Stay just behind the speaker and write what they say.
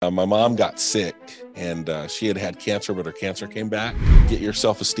My mom got sick and she had had cancer, but her cancer came back. Get your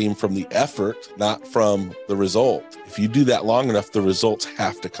self-esteem from the effort, not from the result. If you do that long enough, the results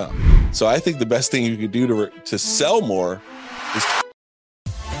have to come. So I think the best thing you could do to sell more is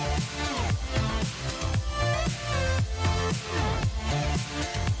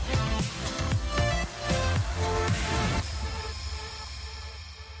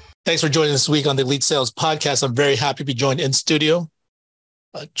Thanks for joining us this week on the Elite Sales Podcast. I'm very happy to be joined in studio.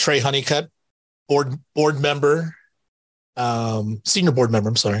 Tray Honeycutt, board member, senior board member.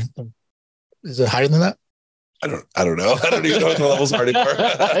 I'm sorry. Is it higher than that? I don't know. I don't even know what the levels are anymore.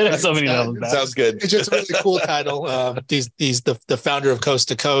 So many levels. Sounds good. It's just a really cool title. He's the founder of Coast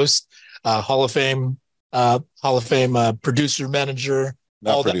to Coast, Hall of Fame producer, manager,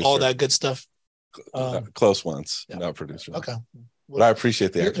 all that good stuff. Close ones, yeah. Not producer. Okay. But I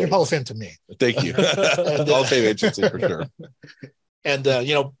appreciate the You're Hall of Fame to me. Thank you. Hall of Fame agency for sure. And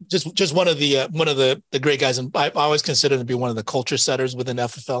just one of the great guys, and I always consider him to be one of the culture setters within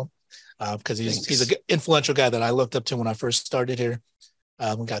FFL, because he's an influential guy that I looked up to when I first started here.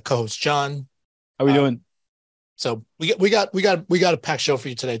 We got co-host John. How we doing? So we got a packed show for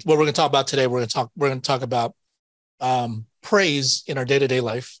you today. What we're going to talk about today, we're going to talk about praise in our day-to-day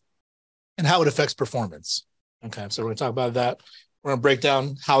life and how it affects performance. Okay, so we're going to talk about that. We're going to break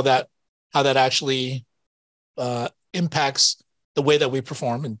down how that actually impacts the way that we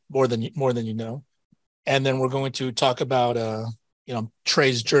perform, and more than you know. And then we're going to talk about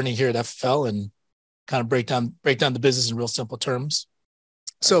Tray's journey here at FFL and kind of break down the business in real simple terms.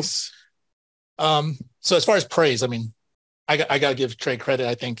 Nice. So as far as praise, I mean, I got to give Tray credit.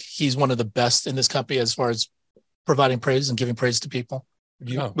 I think he's one of the best in this company as far as providing praise and giving praise to people. Would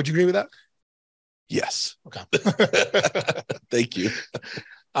you agree with that? Yes. Okay. Thank you.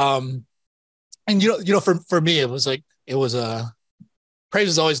 And for me, it was praise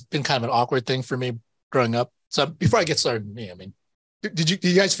has always been kind of an awkward thing for me growing up. So before I get started, I mean, did you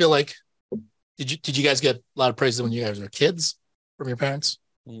guys feel like, did you guys get a lot of praise when you guys were kids from your parents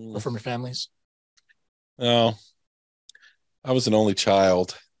or from your families? No, I was an only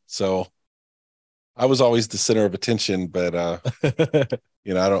child, so I was always the center of attention, but I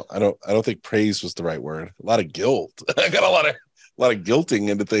don't think praise was the right word. A lot of guilt. I got a lot of guilting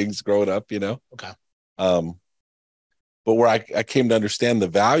into things growing up, Okay. But where I came to understand the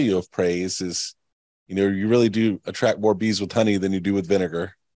value of praise is, you really do attract more bees with honey than you do with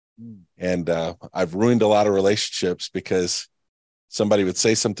vinegar. And I've ruined a lot of relationships because somebody would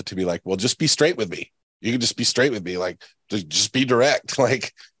say something to me like, well, just be straight with me. You can just be straight with me. Like, just be direct.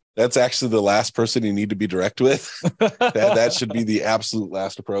 Like, that's actually the last person you need to be direct with. that should be the absolute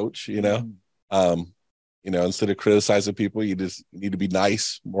last approach, instead of criticizing people, you just need to be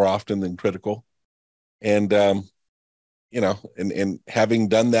nice more often than critical. And, and having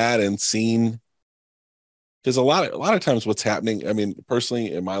done that and seen, because a lot of times what's happening, I mean,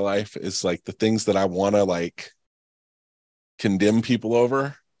 personally in my life is like the things that I want to like condemn people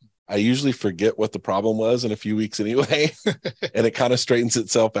over, I usually forget what the problem was in a few weeks anyway, and it kind of straightens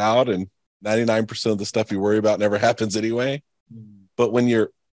itself out. And 99% of the stuff you worry about never happens anyway. But when you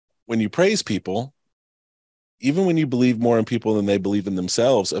praise people, even when you believe more in people than they believe in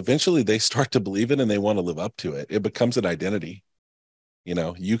themselves, eventually they start to believe it and they want to live up to it. It becomes an identity.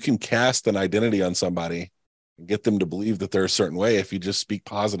 You can cast an identity on somebody and get them to believe that they're a certain way if you just speak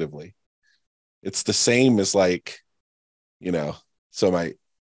positively. It's the same as like, so my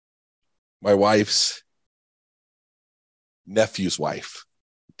wife's nephew's wife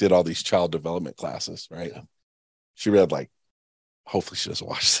did all these child development classes, right? Yeah. She read hopefully she doesn't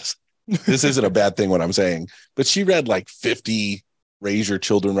watch this. This isn't a bad thing what I'm saying, but she read 50 Raise Your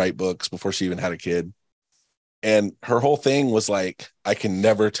Children Right books before she even had a kid. And her whole thing was like, I can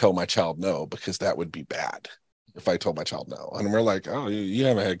never tell my child no, because that would be bad if I told my child no. And we're like, oh, you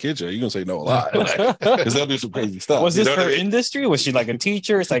haven't had kids yet. You're going to say no a lot. Because they'll do some crazy stuff. Was this her industry? Was she like a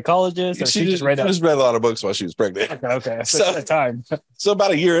teacher, a psychologist? Or she just read a lot of books while she was pregnant. Okay. So time. So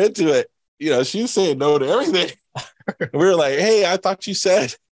about a year into it, she was saying no to everything. We were like, hey, I thought you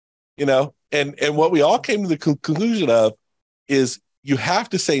said, and what we all came to the conclusion of is you have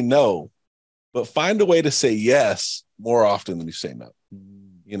to say no, but find a way to say yes more often than you say no.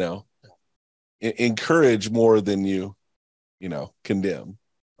 Encourage more than you condemn.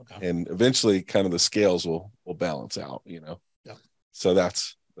 Okay. And eventually kind of the scales will balance out, Yeah. So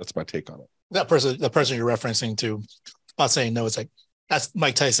that's my take on it. The person you're referencing to about saying no, it's like, that's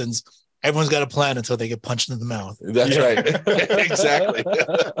Mike Tyson's Everyone's got a plan until they get punched in the mouth. That's right. Exactly.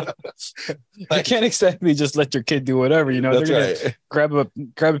 You can't exactly just let your kid do whatever, you know. That's They're gonna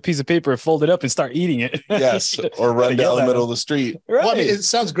grab a piece of paper, fold it up, and start eating it. Yes, or run down the middle of the street. Right. Well, I mean, it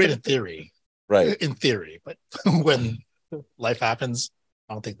sounds great in theory. Right. In theory, but when life happens,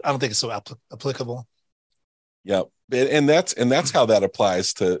 I don't think it's so applicable. Yep. And that's how that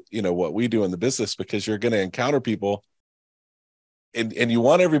applies to, you know, what we do in the business, because you're going to encounter people and you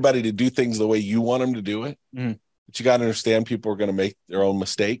want everybody to do things the way you want them to do it. Mm. But you got to understand people are going to make their own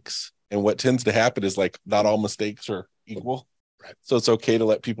mistakes. And what tends to happen is, like, not all mistakes are equal. Right. So it's okay to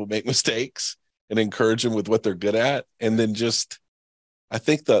let people make mistakes and encourage them with what they're good at. And then I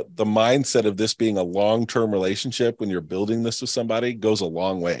think the mindset of this being a long-term relationship when you're building this with somebody goes a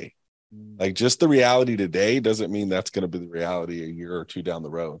long way. Like, just the reality today doesn't mean that's going to be the reality a year or two down the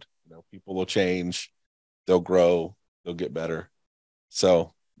road. You know, people will change, they'll grow, they'll get better.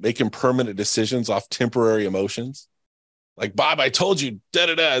 So making permanent decisions off temporary emotions, like, Bob, I told you,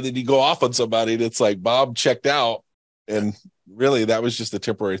 da-da-da, and then you go off on somebody and it's like, Bob checked out. And really, that was just a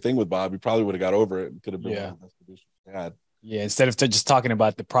temporary thing with Bob. He probably would have got over it and could have been one of the best positions he had. Yeah, instead of just talking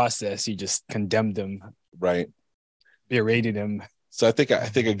about the process, you just condemned him. Right. Berated him. So I think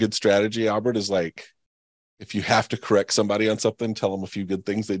a good strategy, Albert, is, like, if you have to correct somebody on something, tell them a few good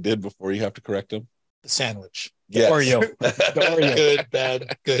things they did before you have to correct them. The sandwich. Yes. Oreo. The Oreo. Good,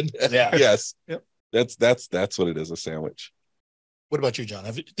 bad, good. Yeah. Yes. Yep. That's what it is, a sandwich. What about you, John?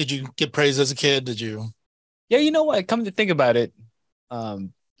 Did you get praise as a kid? Did you? Yeah, you know what? Come to think about it,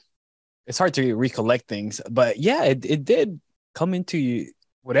 it's hard to recollect things, but yeah, it did come into you.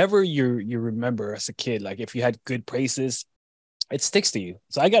 Whatever you remember as a kid, like if you had good praises, it sticks to you.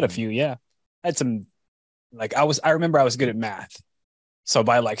 So I got a few. Yeah, I had some. Like I remember I was good at math. So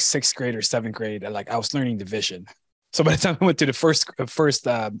by like 6th grade or 7th grade, I was learning division. So by the time I went to the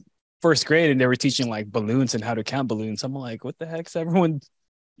first grade and they were teaching like balloons and how to count balloons, I'm like, what the heck's everyone?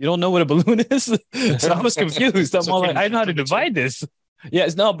 You don't know what a balloon is? So I was confused. I'm all like, I know how to divide this.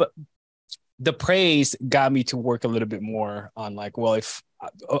 Yes, no, but the praise got me to work a little bit more on, like, well, if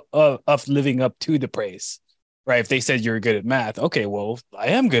of living up to the praise, right? If they said you're good at math, okay, well, I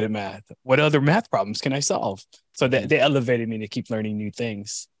am good at math. What other math problems can I solve? So they elevated me to keep learning new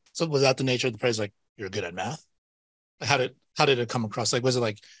things. So was that the nature of the praise? Like, you're good at math? How did it come across? Like, was it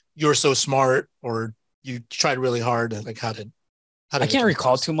like you're so smart, or you tried really hard? Like, how did I can't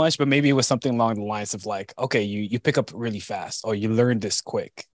recall too much, but maybe it was something along the lines of like, okay, you pick up really fast, or you learn this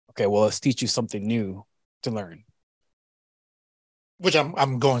quick. Okay, well, let's teach you something new to learn. Which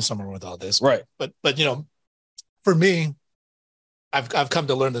I'm going somewhere with all this, right? But you know, for me, I've come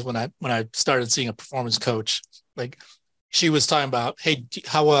to learn this when I started seeing a performance coach. Like, she was talking about, hey,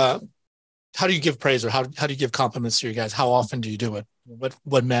 how do you give praise, or how do you give compliments to your guys? How often do you do it?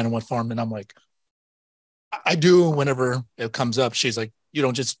 What manner, what form? And I'm like, I do whenever it comes up. She's like, you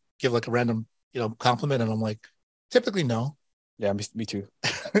don't just give like a random, compliment. And I'm like, typically no. Yeah, me too.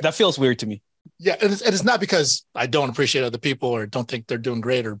 That feels weird to me. Yeah, and it's not because I don't appreciate other people or don't think they're doing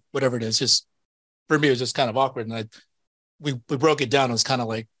great or whatever it is. Just for me, it was just kind of awkward. And we broke it down. It was kind of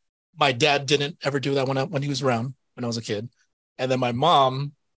like, my dad didn't ever do that when he was around, when I was a kid. And then my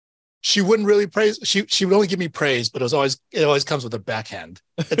mom, she wouldn't really praise. She would only give me praise, but it always comes with a backhand.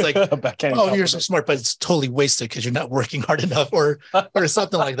 It's like, backhand oh, you're so smart, but it's totally wasted because you're not working hard enough, or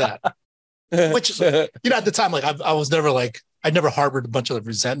something like that. Which, at the time, like I was never like, I never harbored a bunch of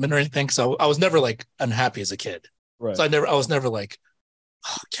resentment or anything. So I was never like unhappy as a kid. Right. So I was never like,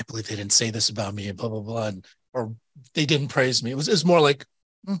 oh, I can't believe they didn't say this about me and blah, blah, blah. Or they didn't praise me. It was more like,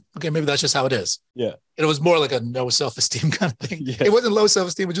 okay, maybe that's just how it is. Yeah. And it was more like a no self-esteem kind of thing. Yeah. It wasn't low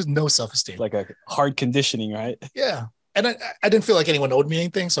self-esteem, it was just no self-esteem. Like a hard conditioning, right? Yeah. And I didn't feel like anyone owed me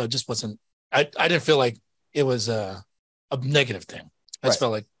anything. So it just wasn't, I didn't feel like it was a negative thing. I just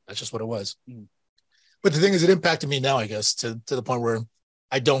felt like that's just what it was. Mm. But the thing is, it impacted me now, I guess, to the point where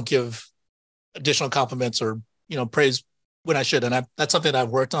I don't give additional compliments or, praise when I should. And that's something that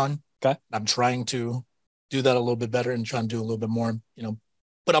I've worked on. Okay. I'm trying to do that a little bit better and trying to do a little bit more,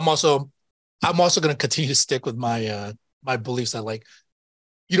 but I'm also going to continue to stick with my beliefs that, like,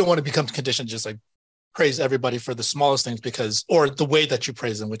 you don't want to become conditioned to just like praise everybody for the smallest things or the way that you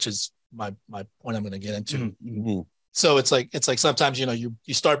praise them, which is my point I'm going to get into. Mm-hmm. So it's like sometimes, you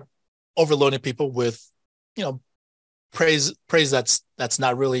start overloading people with, praise that's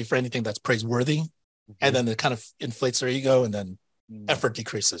not really for anything that's praiseworthy. Mm-hmm. And then it kind of inflates their ego, and then effort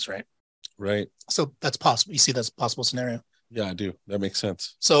decreases. Right. Right. So that's possible. You see, that's a possible scenario. Yeah, I do. That makes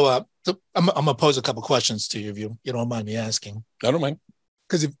sense. So I'm going to pose a couple questions to you if you don't mind me asking. I don't mind.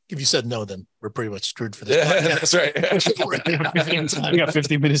 Because if you said no, then we're pretty much screwed for this podcast. That's right. We got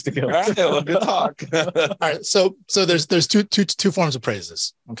 15 minutes to go. All right, well, good talk. All right. So there's two forms of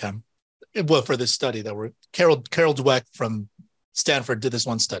praises. Okay. Well, for this study that we're Carol Dweck from Stanford did this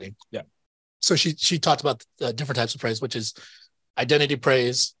one study. Yeah. So she talked about different types of praise, which is identity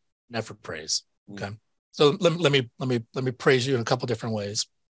praise and effort praise. Okay. So let me praise you in a couple different ways.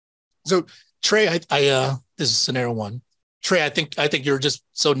 So Trey, I this is scenario one. Trey, I think you're just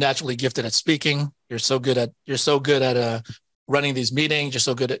so naturally gifted at speaking. You're so good at running these meetings. You're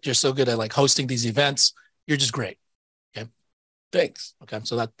so good at like hosting these events. You're just great. Okay. Thanks. Okay.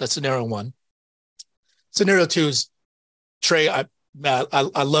 So that's scenario one. Scenario two is Trey, I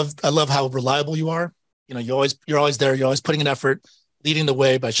love how reliable you are. You know, you're always there. You're always putting an effort, leading the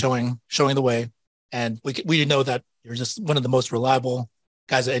way by showing the way. And we know that you're just one of the most reliable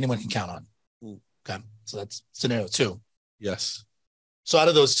guys that anyone can count on. Okay. So that's scenario two. Yes. So out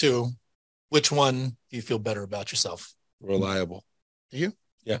of those two, which one do you feel better about yourself? Reliable. Do you?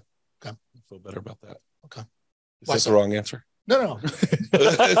 Yeah. Okay. I feel better about that. Okay. Is that the wrong answer? No.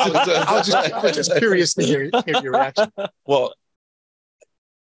 I was just curious to hear your reaction. Well,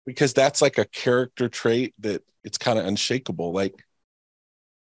 because that's like a character trait that it's kind of unshakable. Like,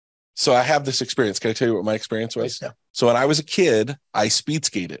 so I have this experience. Can I tell you what my experience was? Yeah. So when I was a kid, I speed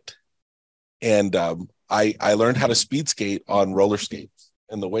skated. And I learned how to speed skate on roller skates.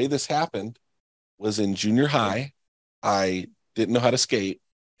 And the way this happened was in junior high. I didn't know how to skate,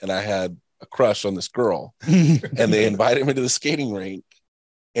 and I had a crush on this girl. And they invited me to the skating rink.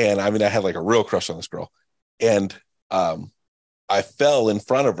 And I mean, I had like a real crush on this girl. And I fell in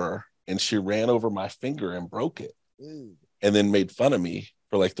front of her, and she ran over my finger and broke it. And then made fun of me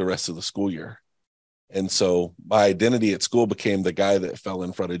for like the rest of the school year. And so my identity at school became the guy that fell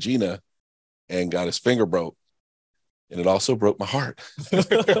in front of Gina and got his finger broke. And it also broke my heart.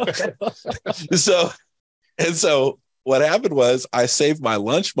 So what happened was I saved my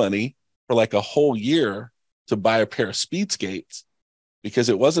lunch money for like a whole year to buy a pair of speed skates, because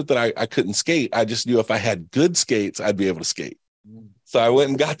it wasn't that I couldn't skate. I just knew if I had good skates, I'd be able to skate. So I went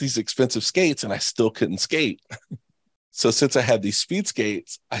and got these expensive skates, and I still couldn't skate. So since I had these speed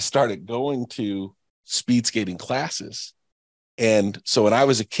skates, I started going to speed skating classes. And so when I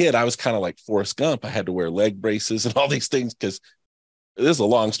was a kid, I was kind of like Forrest Gump. I had to wear leg braces and all these things, because this is a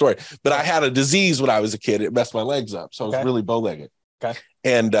long story, but I had a disease when I was a kid. It messed my legs up. So I was really bow-legged. Okay.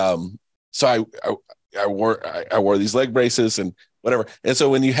 And so I wore these leg braces and whatever. And so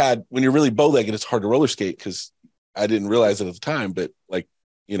when you're really bow-legged, it's hard to roller skate, because I didn't realize it at the time, but like,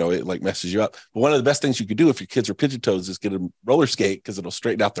 you know, it like messes you up. But one of the best things you could do if your kids are pigeon toes is get them roller skate, because it'll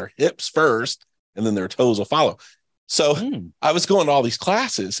straighten out their hips first, and then their toes will follow. So I was going to all these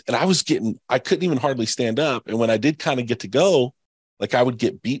classes, and I couldn't even hardly stand up. And when I did kind of get to go, like I would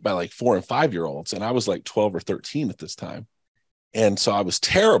get beat by like 4 and 5 year olds. And I was like 12 or 13 at this time. And so I was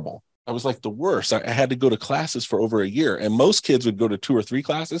terrible. I was like the worst. I had to go to classes for over a year, and most kids would go to 2 or 3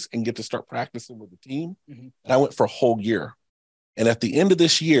 classes and get to start practicing with the team. And I went for a whole year. And at the end of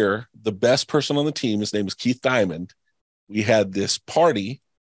this year, the best person on the team, his name was Keith Diamond. We had this party,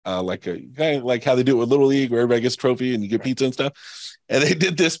 like how they do it with Little League, where everybody gets a trophy and you get pizza and stuff. And they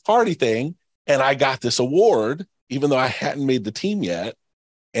did this party thing, and I got this award, even though I hadn't made the team yet.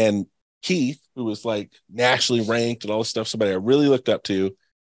 And Keith, who was like nationally ranked and all this stuff, somebody I really looked up to,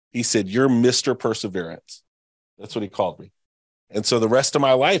 he said, "You're Mr. Perseverance." That's what he called me. And so the rest of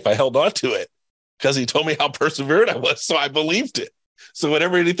my life, I held on to it, because he told me how perseverant I was. So I believed it. So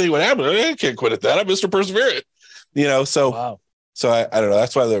whenever anything would happen, I can't quit at that. I'm Mr. Perseverant, you know? So, wow. So I don't know.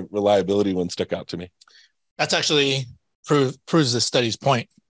 That's why the reliability one stuck out to me. That's actually proves the study's point.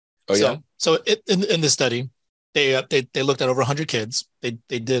 Oh, yeah. So in this study, they looked at over 100 kids. They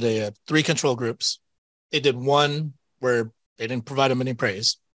did 3 control groups. They did one where they didn't provide them any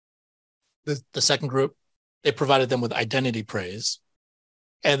praise. The second group, they provided them with identity praise.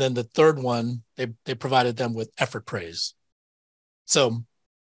 And then the third one, they provided them with effort praise. So,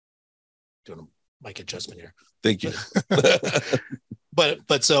 doing a mic adjustment here. Thank you.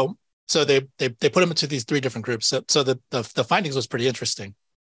 but so they put them into these 3 different groups. So the findings was pretty interesting.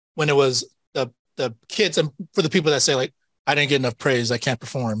 When it was the kids, and for the people that say like, I didn't get enough praise, I can't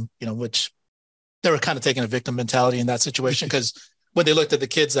perform, you know, which they were kind of taking a victim mentality in that situation, because when they looked at the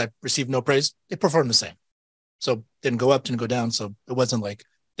kids that received no praise, they performed the same. So didn't go up, didn't go down. So it wasn't like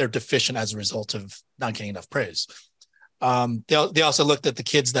they're deficient as a result of not getting enough praise. They also looked at the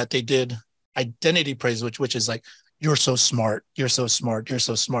kids that they did identity praise, which is like, you're so smart, you're so smart, you're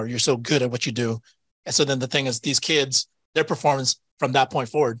so smart, you're so good at what you do. And so then the thing is, these kids, their performance from that point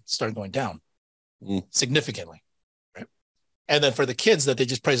forward started going down significantly, right? And then for the kids that they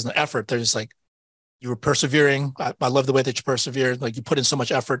just praise the effort, they're just like, you were persevering. I love the way that you persevered. Like you put in so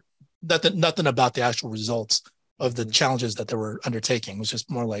much effort. Nothing about the actual results of the challenges that they were undertaking. It was just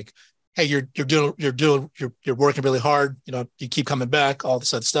more like, hey, you're working really hard. You know, you keep coming back, all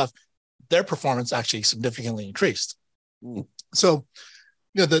this other stuff. Their performance actually significantly increased. So,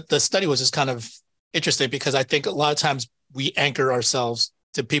 you know, the study was just kind of interesting because I think a lot of times we anchor ourselves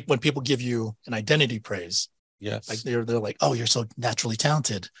to people when people give you an identity praise. Yes. Like they're like, oh, you're so naturally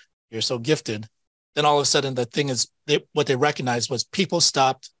talented. You're so gifted. Then all of a sudden the thing is what they recognized was people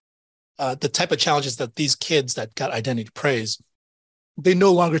stopped the type of challenges that these kids that got identity praise, they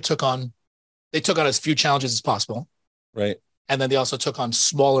no longer took on as few challenges as possible. Right. And then they also took on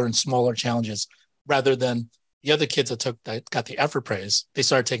smaller and smaller challenges rather than the other kids that got the effort praise. They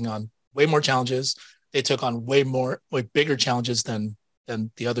started taking on way more challenges. They took on way bigger challenges than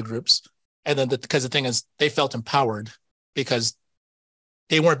the other groups. And then because the thing is, they felt empowered because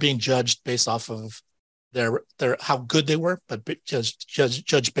they weren't being judged based off of their how good they were, but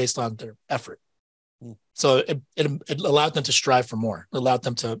judged based on their effort. So it allowed them to strive for more. It allowed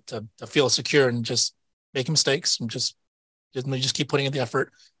them to feel secure and just making mistakes and just keep putting in the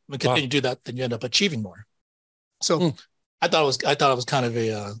effort. When you continue to do that, then you end up achieving more. So I thought it was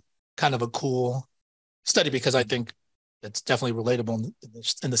kind of a cool study because I think it's definitely relatable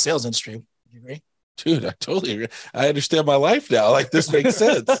in the sales industry. Would you agree? Dude, I totally agree. I understand my life now. Like this makes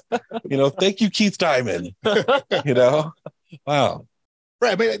sense. You know, thank you, Keith Diamond. You know, wow.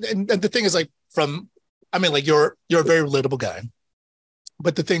 Right. I mean, and the thing is, like, you're a very relatable guy.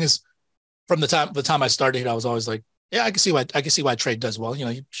 But the thing is, from the time I started, I was always like, yeah, I can see why Tray does well. You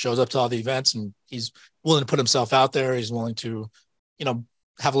know, he shows up to all the events and he's willing to put himself out there. He's willing to, you know,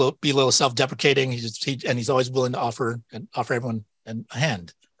 be a little self-deprecating. He's always willing to offer everyone a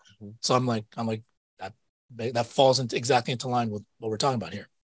hand. So I'm like that falls exactly into line with what we're talking about here.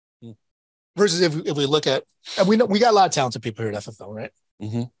 Versus if we look at, and we got a lot of talented people here at FFL, right?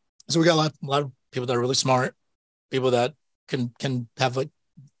 Mm-hmm. So we got a lot of people that are really smart, people that can have a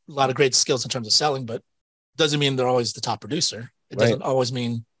lot of great skills in terms of selling, but doesn't mean they're always the top producer. It doesn't always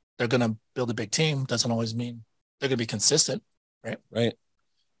mean they're going to build a big team. Doesn't always mean they're going to be consistent, right? Right.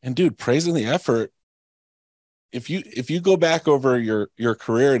 And dude, praising the effort. If you go back over your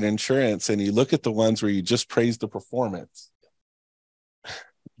career in insurance and you look at the ones where you just praise the performance,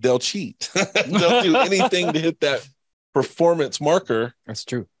 they'll cheat. They'll do anything to hit that performance marker. That's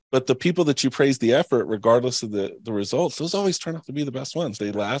true. But the people that you praise the effort, regardless of the results, those always turn out to be the best ones.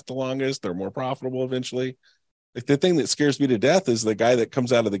 They last the longest. They're more profitable eventually. Like the thing that scares me to death is the guy that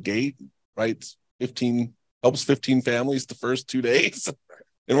comes out of the gate, writes 15, helps 15 families the first 2 days.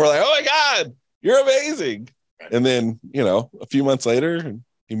 And we're like, oh my God, you're amazing. And then, you know, a few months later,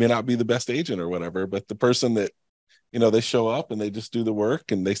 he may not be the best agent or whatever, but the person that, you know, they show up and they just do the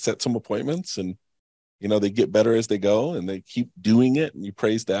work and they set some appointments and, you know, they get better as they go and they keep doing it. And you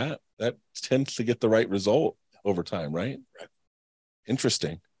praise that tends to get the right result over time. Right.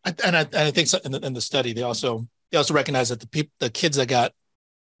 Interesting. And I think so in the study, they also recognize that the kids that got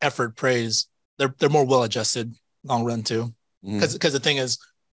effort praise, they're more well-adjusted long run too. Because the thing is,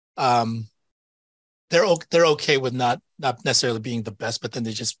 they're okay with not necessarily being the best, but then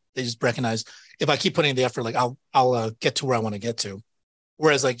they just recognize if I keep putting the effort, like I'll get to where I want to get to.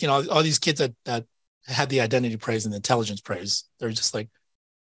 Whereas like, you know, all these kids that had the identity praise and the intelligence praise, they're just like,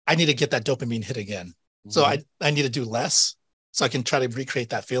 I need to get that dopamine hit again. So I need to do less so I can try to recreate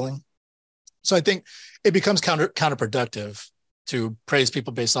that feeling. So I think it becomes counterproductive to praise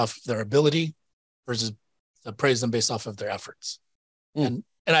people based off of their ability versus to praise them based off of their efforts. And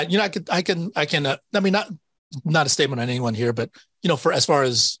I mean, not a statement on anyone here, but you know, as far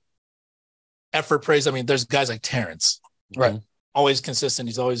as effort praise, I mean, there's guys like Terrence, right? Always consistent.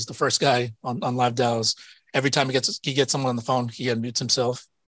 He's always the first guy on live dials. Every time he gets someone on the phone, he unmutes himself.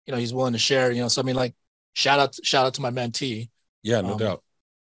 You know, he's willing to share. You know, so I mean, like, shout out to my mentee. Yeah, no doubt.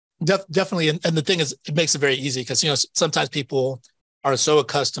 Definitely. And the thing is, it makes it very easy because, you know, sometimes people are so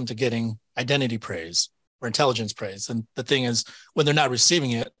accustomed to getting identity praise or intelligence praise. And the thing is, when they're not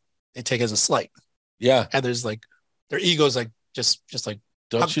receiving it, they take it as a slight. Yeah. And there's like, their ego's like, just like,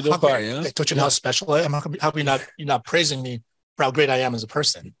 don't you know how special I am? How you're not praising me for how great I am as a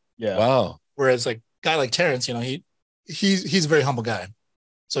person? Yeah. Wow. Whereas like a guy like Terrence, you know, he's a very humble guy.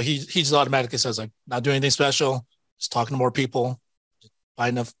 So he just automatically says like, not doing anything special, just talking to more people,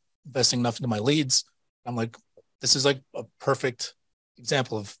 investing enough into my leads. I'm like, this is like a perfect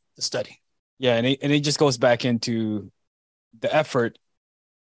example of the study. Yeah, and it just goes back into the effort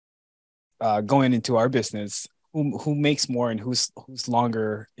going into our business. who makes more and who's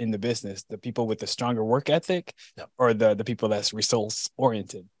longer in the business, the people with the stronger work ethic, or the people that's results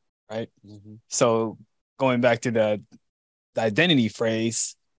oriented, right? So going back to the identity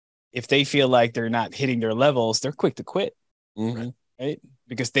phrase, if they feel like they're not hitting their levels, they're quick to quit, right?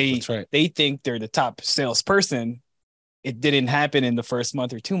 Because they think they're the top salesperson. It didn't happen in the first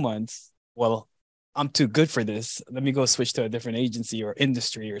month or 2 months. Well, I'm too good for this. Let me go switch to a different agency or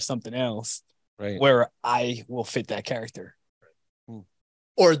industry or something else, where I will fit that character.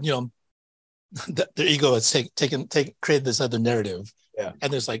 Or, their ego has created this other narrative. Yeah.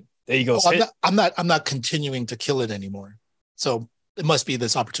 And there's like, the ego. I'm not continuing to kill it anymore. So it must be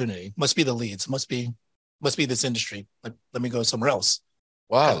this opportunity, must be the leads, must be this industry. Like, let me go somewhere else.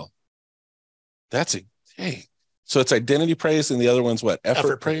 Wow. That's it. Hey. So it's identity praise, and the other one's what?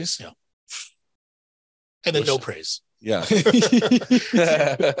 Effort praise? Yeah. And then no praise. Yeah.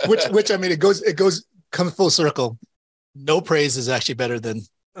 which I mean, it comes full circle. No praise is actually better than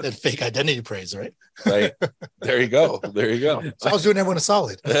fake identity praise, right? Right. There you go. So I was doing everyone a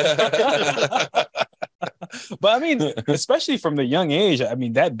solid. But I mean, especially from the young age, I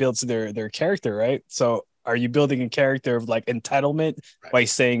mean, that builds their character, right? So are you building a character of like entitlement by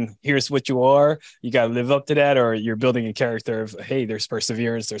saying, here's what you are, you got to live up to that? Or you're building a character of, hey, there's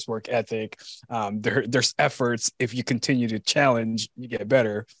perseverance, there's work ethic, there's efforts. If you continue to challenge, you get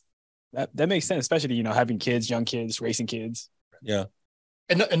better. That makes sense, especially, having kids, young kids, racing kids. Yeah.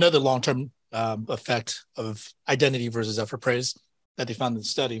 And another long-term effect of identity versus effort praise that they found in the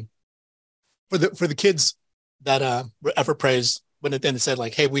study for the kids that effort praise, when it then said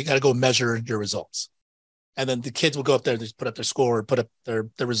like, hey, we got to go measure your results. And then the kids will go up there, just put up their score, put up their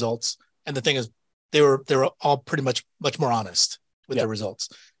results. And the thing is, they were all pretty much more honest with their results.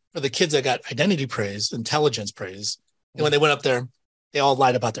 For the kids that got identity praise, intelligence praise, and when they went up there, they all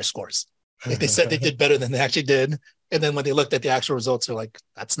lied about their scores. Like they said they did better than they actually did. And then when they looked at the actual results, they're like,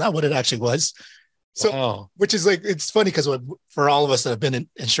 that's not what it actually was. So, which is like, it's funny because for all of us that have been in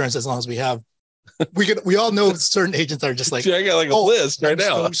insurance as long as we have, we all know certain agents are just like, I got like a list right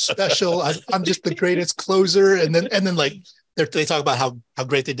now. So special. I'm just the greatest closer. And then like they talk about how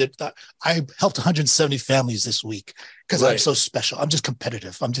great they did. I helped 170 families this week because I'm so special. I'm just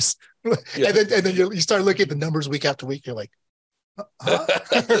competitive. I'm just, and then you start looking at the numbers week after week. You're like, huh?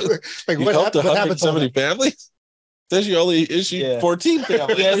 Like you helped 170 families? Says you only issued 14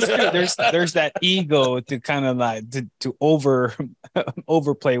 families. There's that ego to kind of like to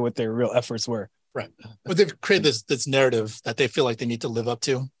overplay what their real efforts were. Right. But they've created this narrative that they feel like they need to live up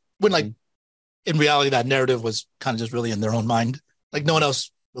to. When like in reality, that narrative was kind of just really in their own mind. Like no one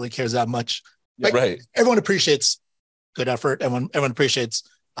else really cares that much. Like, everyone appreciates good effort. Everyone appreciates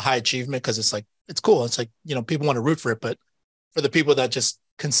a high achievement because it's like, it's cool. It's like, people want to root for it. But for the people that just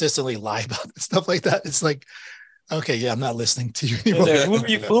consistently lie about stuff like that, it's like, okay, yeah, I'm not listening to you anymore. Who are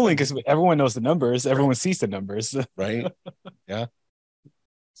you fooling? Because everyone knows the numbers. Everyone sees the numbers. Right. Yeah.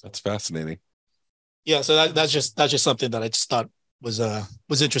 That's fascinating. Yeah. So that's just something that I just thought was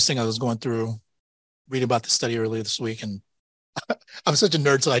interesting. I was going through reading about the study earlier this week, and I'm such a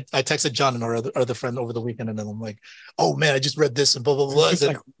nerd. So I texted John and our other friend over the weekend, and then I'm like, oh man, I just read this and blah, blah, blah. He's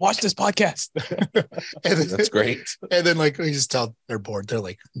like, watch this podcast. That's great. And then like, we just tell they're bored. They're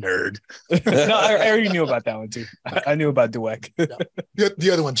like, nerd. No, I already knew about that one too. I knew about Dweck. No.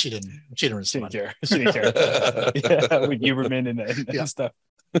 The other one, she didn't respond. She didn't care. Yeah, with Huberman and stuff.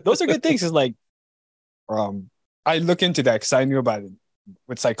 Those are good things. It's like, I look into that because I knew about it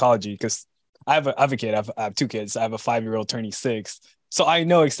with psychology because I have a kid. I have two kids. I have a 5-year-old turning 6. So I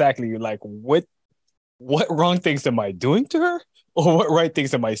know exactly like what wrong things am I doing to her or what right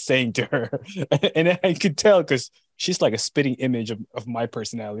things am I saying to her. And I could tell because she's like a spitting image of my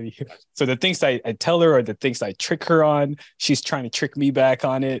personality. So the things I tell her or the things I trick her on, she's trying to trick me back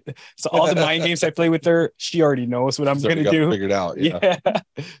on it. So all the mind games I play with her, she already knows what I'm going to do. Figured out. Yeah.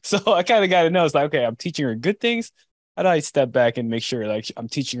 So I kind of got to know. It's like, okay, I'm teaching her good things. How do I step back and make sure like I'm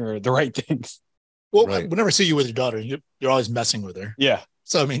teaching her the right things? Well, whenever I see you with your daughter, you're always messing with her. Yeah.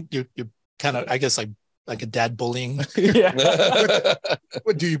 So I mean, you kind of, I guess, like a dad bullying. Yeah.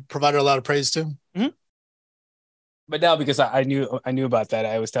 What do you provide her a lot of praise to? Mm-hmm. But now because I knew about that,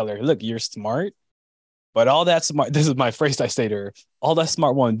 I always tell her, look, you're smart, but all that smart. This is my phrase I say to her: all that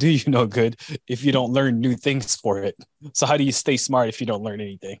smart won't do you no good if you don't learn new things for it. So how do you stay smart if you don't learn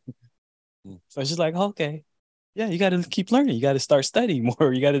anything? So she's like, okay. Yeah, you got to keep learning. You got to start studying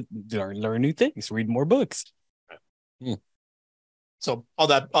more. You got to learn new things, read more books. So all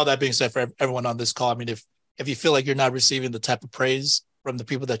that being said, for everyone on this call, I mean, if you feel like you're not receiving the type of praise from the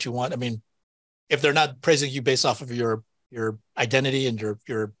people that you want, I mean, if they're not praising you based off of your identity and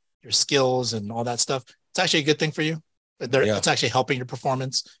your skills and all that stuff, it's actually a good thing for you. It's actually helping your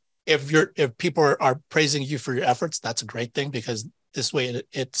performance. If people are praising you for your efforts, that's a great thing, because this way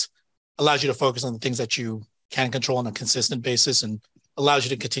it allows you to focus on the things that you can control on a consistent basis, and allows you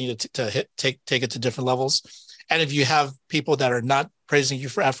to continue to take it to different levels. And if you have people that are not praising you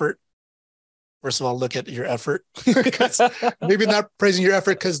for effort, first of all, look at your effort. Maybe not praising your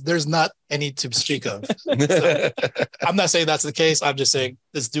effort because there's not any to speak of. So, I'm not saying that's the case. I'm just saying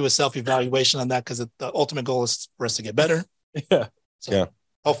let's do a self-evaluation on that, because the ultimate goal is for us to get better. Yeah. So yeah.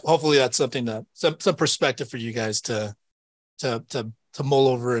 Hopefully that's something that some perspective for you guys to mull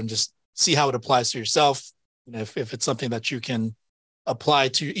over and just see how it applies to yourself. You know, if it's something that you can apply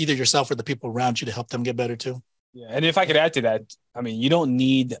to either yourself or the people around you to help them get better too. Yeah. And if I could add to that, I mean, you don't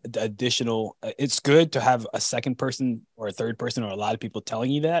need the additional, it's good to have a second person or a third person or a lot of people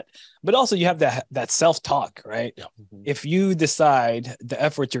telling you that, but also you have that self-talk, right? Yeah. Mm-hmm. If you decide the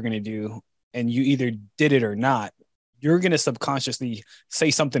effort you're going to do and you either did it or not, you're going to subconsciously say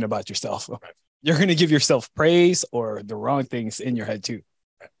something about yourself. Right. You're going to give yourself praise or the wrong things in your head too.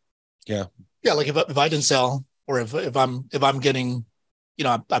 Right. Yeah. Yeah. Like if I didn't sell, or if I'm getting, you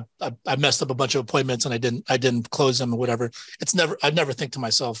know, I messed up a bunch of appointments and I didn't close them or whatever. I'd never think to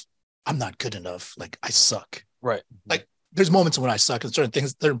myself, I'm not good enough. Like I suck. Right. Like there's moments when I suck in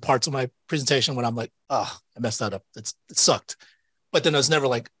certain parts of my presentation when I'm like, oh, I messed that up. It sucked. But then it's never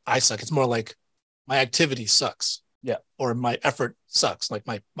like I suck. It's more like my activity sucks. Yeah. Or my effort sucks. Like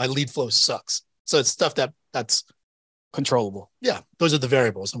my lead flow sucks. So it's stuff that's controllable. Yeah. Those are the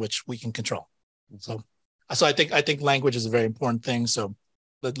variables in which we can control. So I think language is a very important thing. So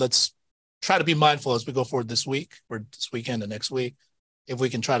let's try to be mindful as we go forward this week or this weekend and next week. If we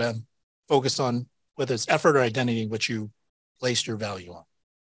can try to focus on whether it's effort or identity, which you placed your value on.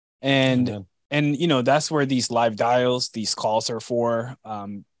 And you know, that's where these live dials, these calls are for.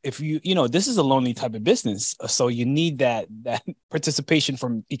 If you know, this is a lonely type of business. So you need that participation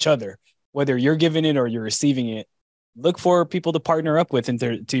from each other, whether you're giving it or you're receiving it. Look for people to partner up with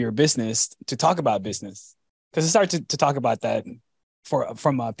into your business to talk about business, because it's hard to talk about that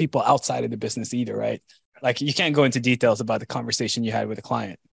from people outside of the business either, right? Like you can't go into details about the conversation you had with a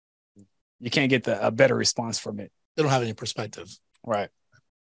client. You can't get a better response from it. They don't have any perspective. Right.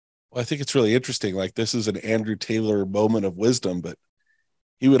 Well, I think it's really interesting. Like this is an Andrew Taylor moment of wisdom, but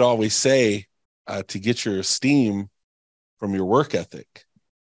he would always say to get your esteem from your work ethic.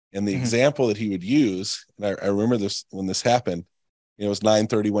 And the example that he would use, and I remember this when this happened, you know, it was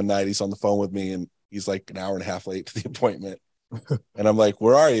 9:30 one night. He's on the phone with me and he's like an hour and a half late to the appointment. And I'm like,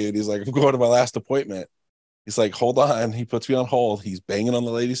 where are you? And he's like, I'm going to my last appointment. He's like, hold on. He puts me on hold. He's banging on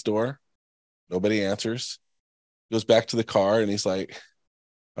the lady's door. Nobody answers. Goes back to the car and he's like,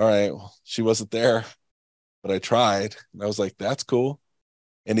 all right, well, she wasn't there, but I tried. And I was like, that's cool.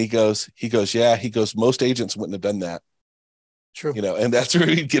 And he goes, yeah. He goes, most agents wouldn't have done that. True. You know, and that's where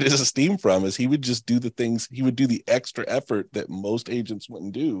he'd get his esteem from, is he would just do the things, he would do the extra effort that most agents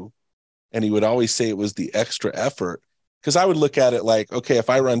wouldn't do. And he would always say it was the extra effort. Because I would look at it like, okay, if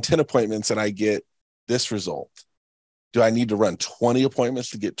I run 10 appointments and I get this result, do I need to run 20 appointments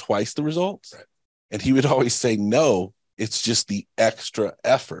to get twice the results? Right. And he would always say, no, it's just the extra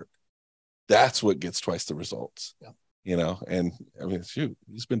effort. That's what gets twice the results. Yeah. You know, and I mean, shoot,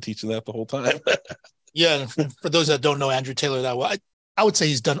 he's been teaching that the whole time. Yeah. And for those that don't know Andrew Taylor that well, I would say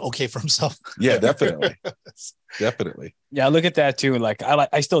he's done okay for himself. Yeah, definitely. Definitely. Yeah, I look at that too. Like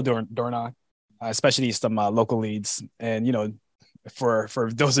I still door knock, especially some local leads. And, you know, for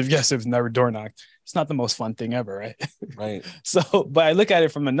those of you guys who've never door knocked, it's not the most fun thing ever, right? Right. So, but I look at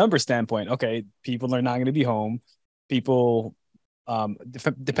it from a number standpoint. Okay, people are not going to be home. People,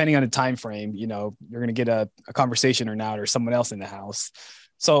 depending on the time frame, you know, you're going to get a conversation or not, or someone else in the house.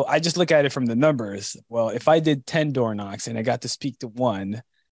 So I just look at it from the numbers. Well, if I did 10 door knocks and I got to speak to one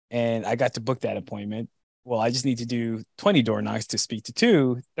and I got to book that appointment, well, I just need to do 20 door knocks to speak to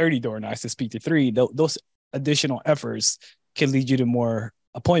 2, 30 door knocks to speak to 3. Those additional efforts can lead you to more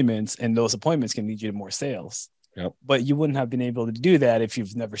appointments, and those appointments can lead you to more sales. Yep. But you wouldn't have been able to do that if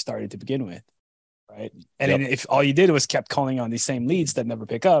you've never started to begin with, right? And Yep. then if all you did was kept calling on these same leads that never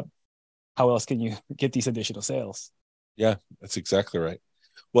pick up, how else can you get these additional sales? Yeah, that's exactly right.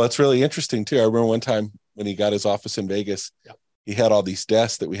 Well, it's really interesting too. I remember one time when he got his office in Vegas, Yep. he had all these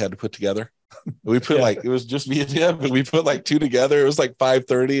desks that we had to put together. We put Yeah. it was just me and him, but we put like 2 together. It was like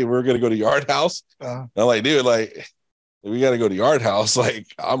 5:30 and we were going to go to Yard House. Uh-huh. And I'm like, dude, like, we got to go to Yard House. Like,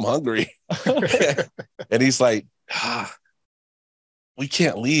 I'm hungry. And he's like, we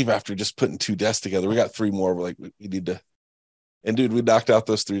can't leave after just putting 2 desks together. We got 3 more. We're like, we need to. And dude, we knocked out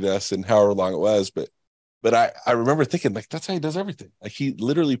those 3 desks and however long it was. But I remember thinking, like, that's how he does everything. Like, he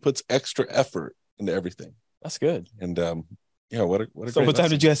literally puts extra effort into everything. That's good. And what a So what time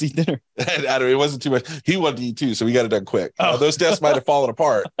did you guys eat dinner? It wasn't too much. He wanted to eat too, so we got it done quick. Those tests might have fallen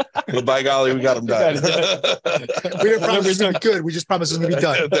apart, but by golly, we got them done. We didn't promise it's going to be good. We just promised it's going to be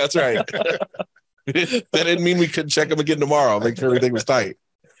done. That's right. That didn't mean we couldn't check them again tomorrow. Make sure everything was tight.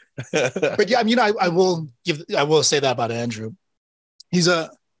 But yeah, I mean, I will say that about Andrew. He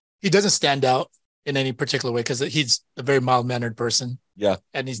doesn't stand out in any particular way because he's a very mild-mannered person. Yeah,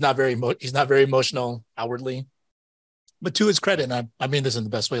 and he's not very emotional outwardly. But to his credit, and I mean this in the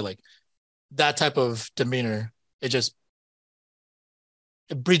best way, like that type of demeanor, it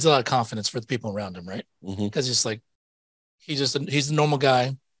breeds a lot of confidence for the people around him, right? Because just like he's a normal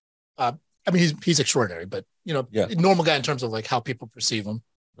guy. I mean, he's extraordinary, but normal guy in terms of like how people perceive him.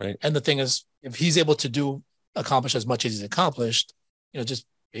 Right. And the thing is, if he's able to accomplish as much as he's accomplished, just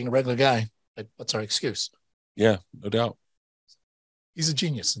being a regular guy, like what's our excuse? Yeah, no doubt. He's a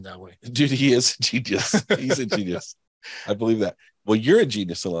genius in that way. Dude, he is a genius. He's a genius. I believe that. Well, you're a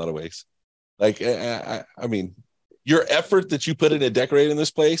genius in a lot of ways. Like, I mean, your effort that you put into decorating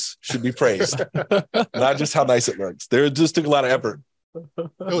this place should be praised. Not just how nice it looks. There just took a lot of effort.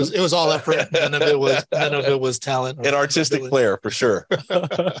 It was all effort. None of it was talent and artistic flair for sure.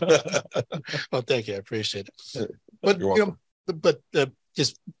 Well, thank you. I appreciate it. But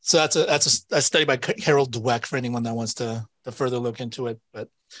just so that's a study by Harold Dweck for anyone that wants to further look into it. But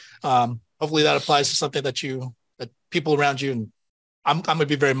hopefully that applies to something that people around you, and I'm going to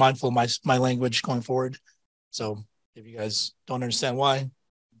be very mindful of my language going forward. So if you guys don't understand why,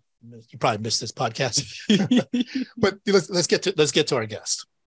 you probably missed this podcast. But let's get to our guest.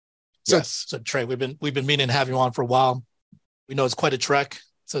 So, yes. So Tray, we've been meaning to have you on for a while. We know it's quite a trek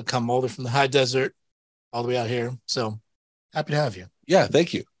to come all the way from the high desert all the way out here. So happy to have you. Yeah,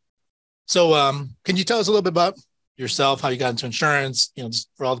 thank you. So can you tell us a little bit about yourself, how you got into insurance, just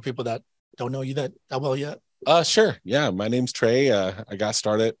for all the people that don't know you that well yet? Sure. Yeah, my name's Tray. I got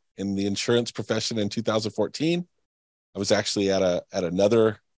started in the insurance profession in 2014. I was actually at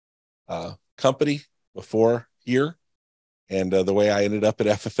another company before here, and the way I ended up at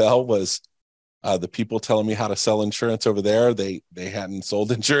FFL was the people telling me how to sell insurance over there. They hadn't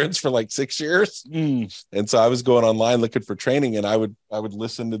sold insurance for like 6 years, and so I was going online looking for training, and I would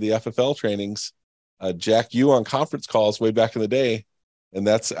listen to the FFL trainings, Jack U on conference calls way back in the day. And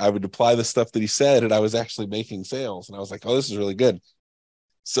I would apply the stuff that he said, and I was actually making sales. And I was like, oh, this is really good.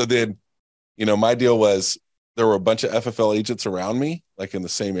 So then, my deal was there were a bunch of FFL agents around me, like in the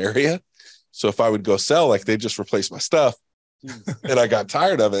same area. So if I would go sell, like they just replace my stuff. And I got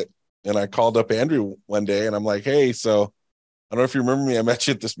tired of it. And I called up Andrew one day and I'm like, hey, so I don't know if you remember me. I met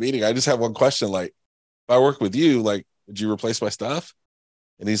you at this meeting. I just have one question. Like, if I work with you, like, would you replace my stuff?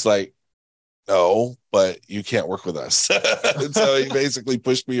 And he's like, no, but you can't work with us. And so he basically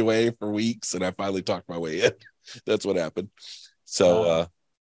pushed me away for weeks, and I finally talked my way in. That's what happened. So,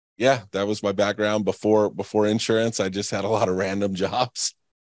 that was my background before insurance. I just had a lot of random jobs.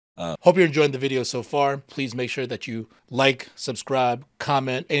 Hope you're enjoying the video so far. Please make sure that you like, subscribe,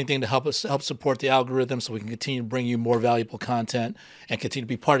 comment, anything to help support the algorithm so we can continue to bring you more valuable content and continue to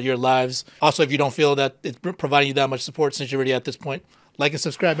be part of your lives. Also, if you don't feel that it's providing you that much support since you're already at this point, like and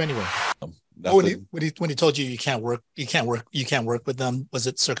subscribe anyway. When he told you you can't work with them, was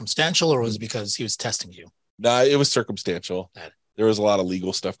it circumstantial or was it because he was testing you? No, it was circumstantial. There was a lot of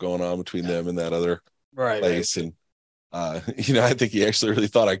legal stuff going on between them and that other place. Right. And, I think he actually really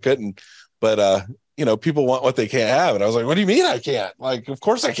thought I couldn't, but, people want what they can't have. And I was like, what do you mean I can't? Like, of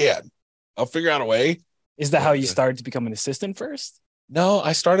course I can. I'll figure out a way. Is that how you started to become an assistant first? No,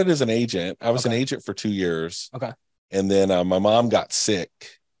 I started as an agent. I was an agent for 2 years. Okay. And then my mom got sick.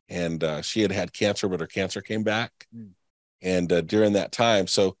 And she had cancer, but her cancer came back. And during that time,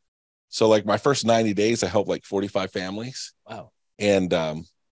 so like my first 90 days, I helped like 45 families. Wow. And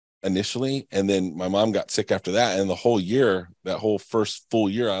initially, and then my mom got sick after that. And the whole year, that whole first full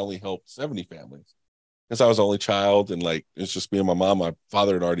year, I only helped 70 families because I was the only child. And like, it's just me and my mom. My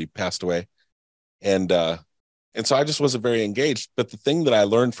father had already passed away. And so I just wasn't very engaged. But the thing that I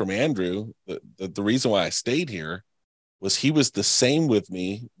learned from Andrew, the reason why I stayed here was he was the same with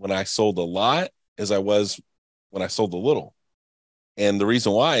me when I sold a lot as I was when I sold a little. And the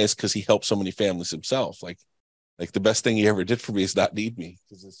reason why is because he helped so many families himself. Like the best thing he ever did for me is not need me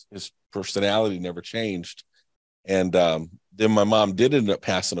because his personality never changed. And then my mom did end up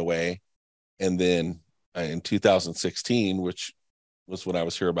passing away. And then in 2016, which was when I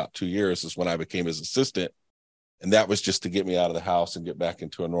was here about 2 years, is when I became his assistant. And that was just to get me out of the house and get back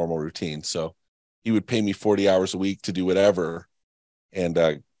into a normal routine. So he would pay me 40 hours a week to do whatever and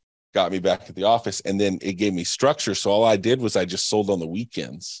got me back at the office. And then it gave me structure. So all I did was I just sold on the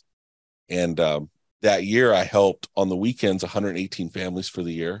weekends. And that year I helped on the weekends 118 families for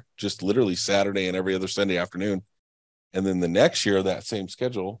the year, just literally Saturday and every other Sunday afternoon. And then the next year, that same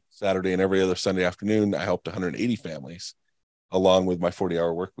schedule, Saturday and every other Sunday afternoon, I helped 180 families along with my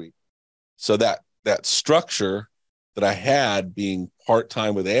 40-hour work week. So that structure that I had being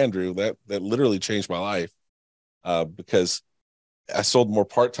part-time with Andrew, that literally changed my life because I sold more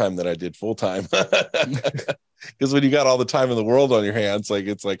part-time than I did full-time. Because when you got all the time in the world on your hands, like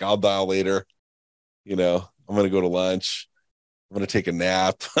it's like, I'll dial later, I'm going to go to lunch. I'm going to take a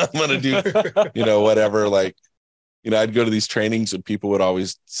nap. I'm going to do, whatever. Like, I'd go to these trainings and people would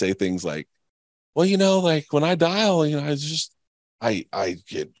always say things like, well, like when I dial, I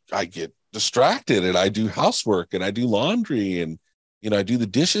get distracted and I do housework and I do laundry and, I do the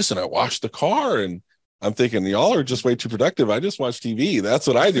dishes and I wash the car. And I'm thinking, y'all are just way too productive. I just watch TV. That's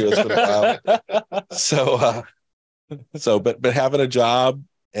what I do. But having a job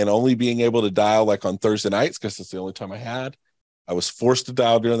and only being able to dial like on Thursday nights, because it's the only time I had, I was forced to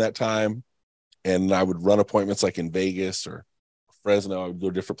dial during that time. And I would run appointments like in Vegas or Fresno. I would go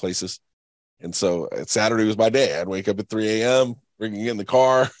to different places. And so Saturday was my day. I'd wake up at 3 a.m., bring it in the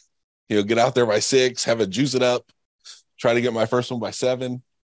car, get out there by 6, have it juice it up, try to get my first one by 7.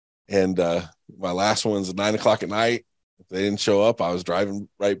 And my last one's at 9 o'clock at night. If they didn't show up, I was driving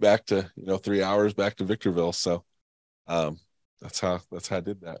right back to, 3 hours back to Victorville. So that's how I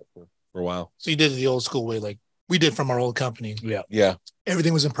did that for a while. So you did it the old school way, like we did from our old company. Yeah.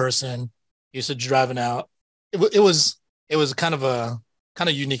 Everything was in person. You said driving out. It was kind of a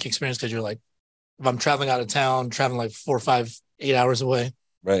unique experience because you're like, if I'm traveling out of town, traveling like 4, 5, 8 hours away,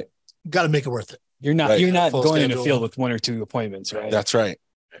 right? Got to make it worth it. You're not going in the field with 1 or 2 appointments, right? That's right.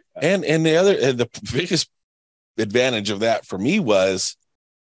 And the biggest advantage of that for me was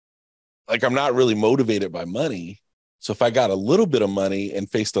like, I'm not really motivated by money. So if I got a little bit of money and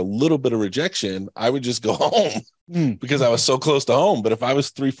faced a little bit of rejection, I would just go home because I was so close to home. But if I was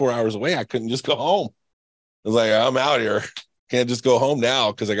 3, 4 hours away, I couldn't just go home. I was like, I'm out here. Can't just go home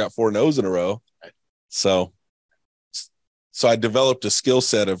now because I got 4 no's in a row. So I developed a skill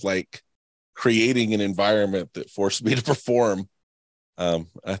set of like creating an environment that forced me to perform.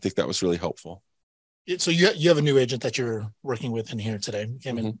 I think that was really helpful. So you have a new agent that you're working with in here today.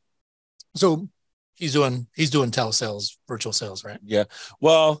 Came in. So he's doing telesales, virtual sales, right? Yeah.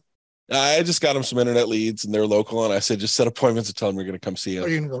 Well, I just got him some internet leads and they're local. And I said, just set appointments and tell him you're going to come see him. Are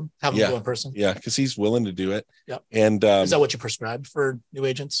you going to go have him go in person? Yeah. Cause he's willing to do it. Yeah. And, is that what you prescribe for new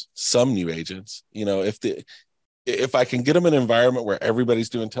agents? Some new agents, if I can get them an environment where everybody's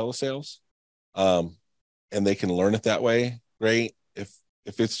doing telesales, and they can learn it that way, great.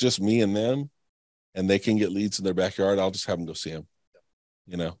 If it's just me and them and they can get leads in their backyard, I'll just have them go see them,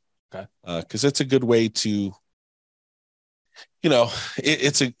 Okay. Cause it's a good way to,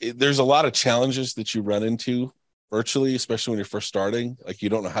 there's a lot of challenges that you run into virtually, especially when you're first starting. Like you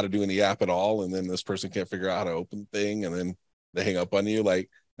don't know how to do any app at all. And then this person can't figure out how to open the thing and then they hang up on you. Like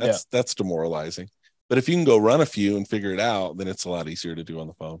that's demoralizing. But if you can go run a few and figure it out, then it's a lot easier to do on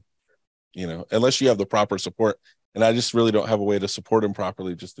the phone, unless you have the proper support. And I just really don't have a way to support them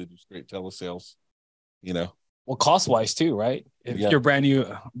properly, just to do straight telesales, Well, cost wise too, right? If you're brand new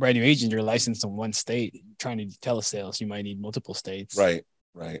agent, you're licensed in one state, trying to do telesales, you might need multiple states. Right.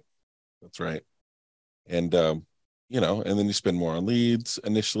 That's right. And, and then you spend more on leads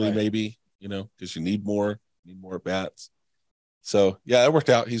initially, maybe, because you need more at bats. So yeah, it worked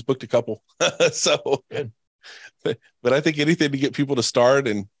out. He's booked a couple. So, but I think anything to get people to start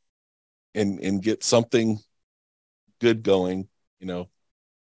and get something good going,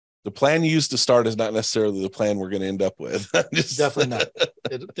 the plan you used to start is not necessarily the plan we're going to end up with. Definitely not.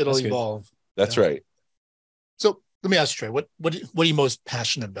 It'll evolve. That's right. So let me ask you, Trey, what are you most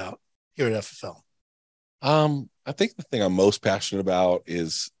passionate about here at FFL? I think the thing I'm most passionate about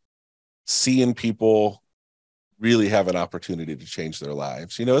is seeing people really have an opportunity to change their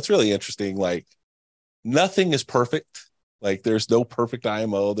lives. It's really interesting. Like nothing is perfect. Like there's no perfect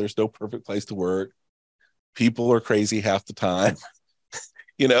IMO. There's no perfect place to work. People are crazy half the time.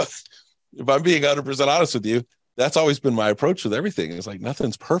 If I'm being 100% honest with you, that's always been my approach with everything. It's like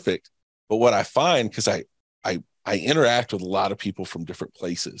nothing's perfect. But what I find, because I interact with a lot of people from different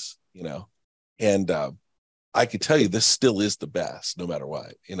places, and I could tell you this still is the best, no matter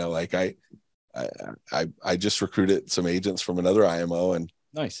what. Like I just recruited some agents from another IMO, and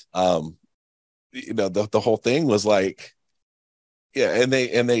nice. The whole thing was like, and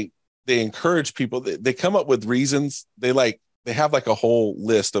they encourage people. They come up with reasons. They have like a whole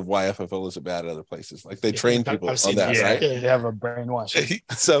list of why FFL isn't bad at other places. Like they train people on that, right? They have a brainwash.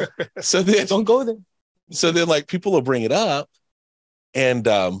 So then don't go there. So then like people will bring it up and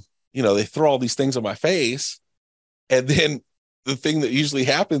they throw all these things on my face. And then the thing that usually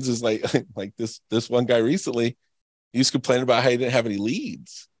happens is like this one guy recently, he was complaining about how he didn't have any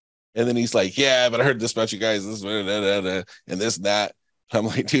leads. And then he's like, yeah, but I heard this about you guys, this, and this and that. I'm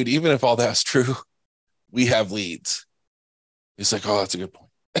like, dude, even if all that's true, we have leads. He's like, oh, that's a good point.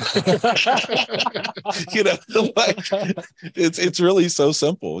 Like it's really so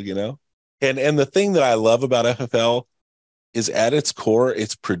simple, And the thing that I love about FFL is at its core,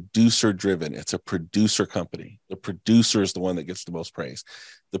 it's producer driven. It's a producer company. The producer is the one that gets the most praise.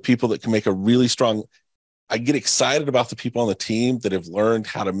 The people that can make a really strong, I get excited about the people on the team that have learned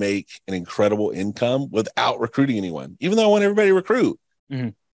how to make an incredible income without recruiting anyone. Even though I want everybody to recruit,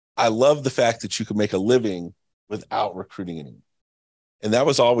 I love the fact that you can make a living without recruiting anyone. And that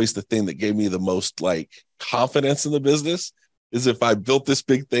was always the thing that gave me the most confidence in the business, is if I built this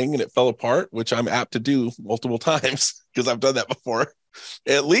big thing and it fell apart, which I'm apt to do multiple times because I've done that before,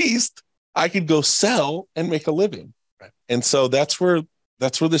 at least I could go sell and make a living. Right. And so that's where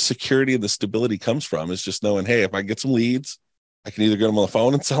the security and the stability comes from, is just knowing, hey, if I get some leads, I can either get them on the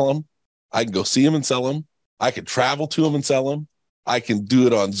phone and sell them. I can go see them and sell them. I can travel to them and sell them. I can do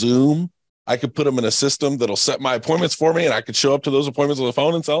it on Zoom. I could put them in a system that'll set my appointments for me, and I could show up to those appointments on the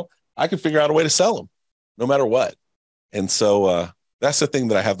phone and sell. I could figure out a way to sell them no matter what. And so that's the thing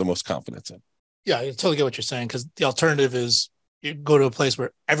that I have the most confidence in. Yeah, I totally get what you're saying, because the alternative is you go to a place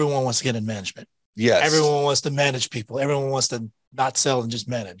where everyone wants to get in management. Yes. Everyone wants to manage people. Everyone wants to not sell and just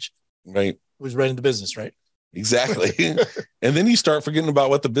manage. Right. Who's right in the business, right? Exactly. And then you start forgetting about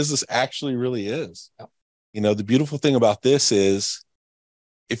what the business actually really is. Yep. The beautiful thing about this is,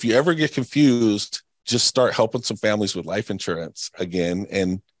 if you ever get confused, just start helping some families with life insurance again,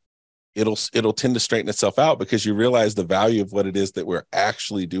 and it'll tend to straighten itself out, because you realize the value of what it is that we're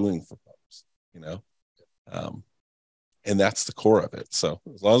actually doing for folks, and that's the core of it. So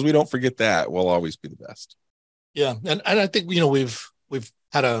as long as we don't forget that, we'll always be the best. Yeah. And I think, we've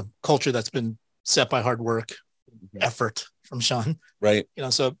had a culture that's been set by hard work, effort from Sean. Right.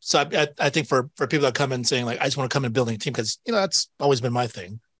 So I think for people that come in saying I just want to come and building a team, because, that's always been my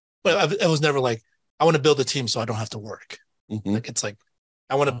thing, but it was never I want to build a team so I don't have to work. It's I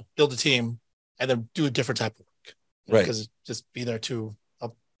want to build a team and then do a different type of work. Right. Because just be there to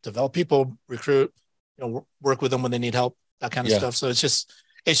help develop people, recruit, work with them when they need help, that kind of stuff. So it's just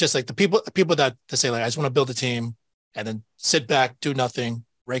the people that say I just want to build a team and then sit back, do nothing,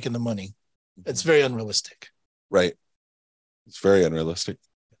 rake in the money. It's very unrealistic. Right. It's very unrealistic,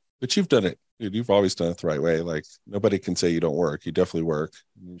 but you've done it. Dude, you've always done it the right way. Nobody can say you don't work. You definitely work.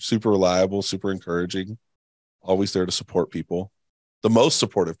 You're super reliable, super encouraging, always there to support people. The most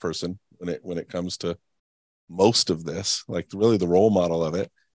supportive person when it comes to most of this, really the role model of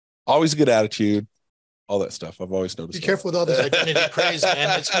it. Always a good attitude, all that stuff. I've always noticed. Be careful with all this identity praise,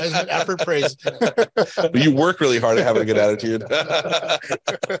 man. It's effort praise. But you work really hard at having a good attitude.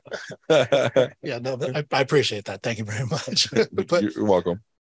 Yeah, no, I appreciate that. Thank you very much. But you're welcome.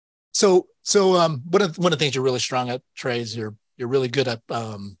 So one of the things you're really strong at, Tray, is you're really good at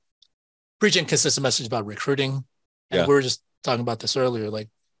preaching consistent message about recruiting. And we were just talking about this earlier.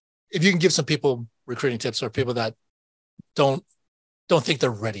 If you can give some people recruiting tips, or people that don't think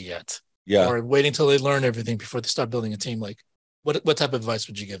they're ready yet, or waiting till they learn everything before they start building a team, what type of advice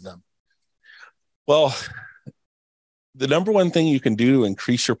would you give them? Well, the number one thing you can do to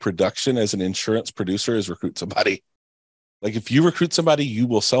increase your production as an insurance producer is recruit somebody. If you recruit somebody, you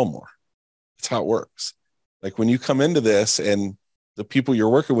will sell more. That's how it works. When you come into this and the people you're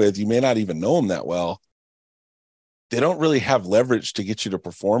working with, you may not even know them that well. They don't really have leverage to get you to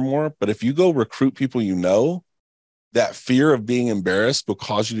perform more. But if you go recruit people, that fear of being embarrassed will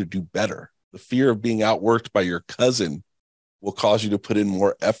cause you to do better. The fear of being outworked by your cousin will cause you to put in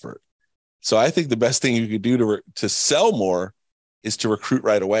more effort. So I think the best thing you could do to sell more is to recruit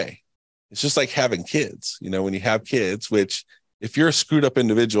right away. It's just like having kids. When you have kids, which if you're a screwed up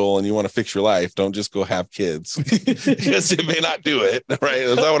individual and you want to fix your life, don't just go have kids because it may not do it. Right.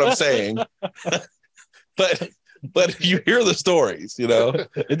 That's not what I'm saying. But you hear the stories,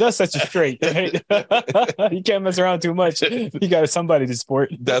 It does set you straight. Right? You can't mess around too much. You got somebody to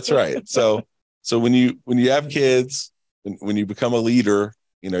support. That's right. So when you have kids, when you become a leader,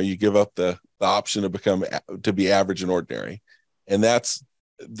 you give up the option to be average and ordinary. And that's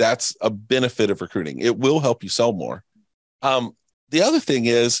a benefit of recruiting. It will help you sell more. The other thing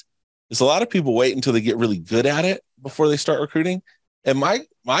is a lot of people wait until they get really good at it before they start recruiting. And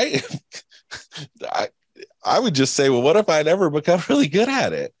I would just say, well, what if I'd ever become really good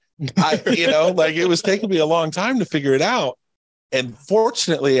at it? It was taking me a long time to figure it out. And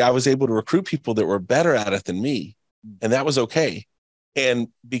fortunately, I was able to recruit people that were better at it than me. And that was okay. And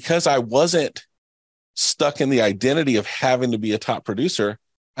because I wasn't stuck in the identity of having to be a top producer,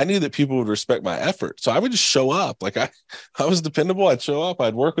 I knew that people would respect my effort. So I would just show up. Like I was dependable. I'd show up.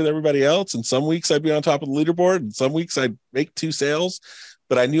 I'd work with everybody else. And some weeks I'd be on top of the leaderboard, and some weeks I'd make 2 sales.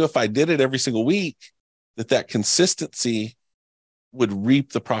 But I knew if I did it every single week, that consistency would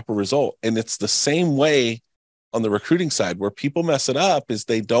reap the proper result. And it's the same way on the recruiting side. Where people mess it up is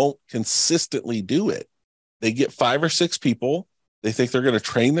they don't consistently do it. They get 5 or 6 people. They think they're going to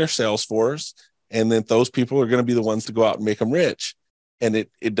train their sales force, and then those people are going to be the ones to go out and make them rich. And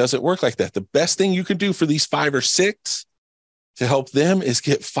it doesn't work like that. The best thing you can do for these 5 or 6 to help them is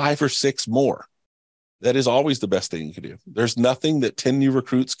get 5 or 6 more. That is always the best thing you can do. There's nothing that 10 new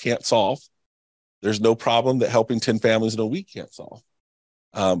recruits can't solve. There's no problem that helping 10 families in a week can't solve.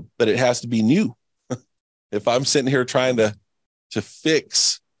 But it has to be new. If I'm sitting here trying to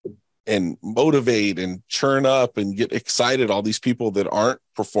fix and motivate and churn up and get excited all these people that aren't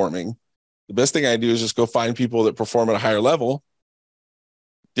performing, the best thing I do is just go find people that perform at a higher level,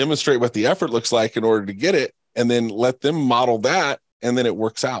 demonstrate what the effort looks like in order to get it, and then let them model that, and then it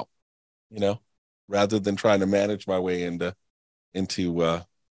works out, rather than trying to manage my way into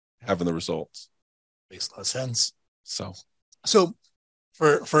having the results. Makes a lot of sense. So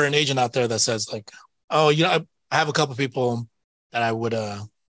for an agent out there that says like, oh, I have a couple of people that I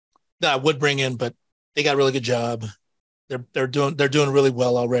would bring in, but they got a really good job. They're doing really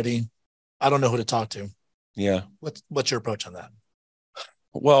well already. I don't know who to talk to. Yeah. What's your approach on that?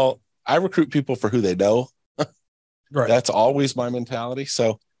 Well, I recruit people for who they know. Right. That's always my mentality.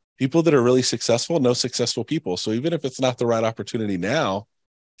 So people that are really successful know successful people. So even if it's not the right opportunity now,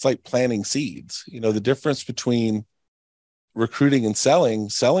 it's like planting seeds. The difference between recruiting and selling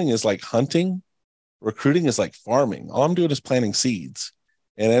is like hunting. Recruiting is like farming. All I'm doing is planting seeds.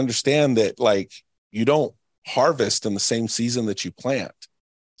 And I understand that like you don't harvest in the same season that you plant.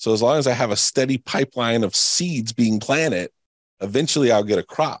 So as long as I have a steady pipeline of seeds being planted, eventually I'll get a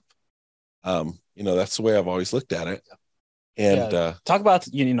crop. That's the way I've always looked at it. And talk about,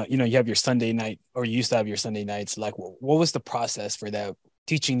 you have your Sunday night, or you used to have your Sunday nights. Like, what was the process for that,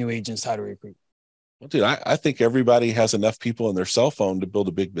 teaching new agents how to recruit? Well, dude, I think everybody has enough people in their cell phone to build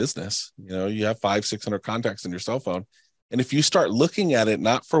a big business. You have 500-600 contacts in your cell phone. And if you start looking at it,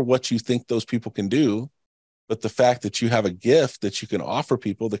 not for what you think those people can do, but the fact that you have a gift that you can offer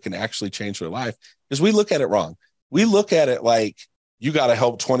people that can actually change their life, because we look at it wrong. We look at it like you got to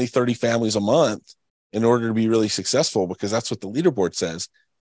help 20, 30 families a month in order to be really successful, because that's what the leaderboard says.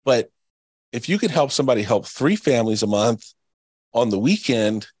 But if you could help somebody help 3 families a month on the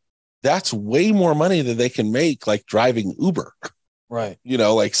weekend, that's way more money than they can make like driving Uber, right?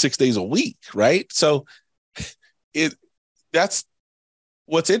 Like 6 days a week, right? So that's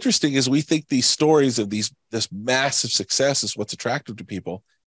what's interesting is we think these stories of this massive success is what's attractive to people.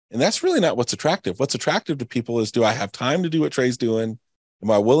 And that's really not what's attractive. What's attractive to people is, do I have time to do what Trey's doing?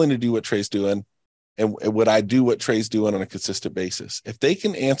 Am I willing to do what Trey's doing? And would I do what Trey's doing on a consistent basis? If they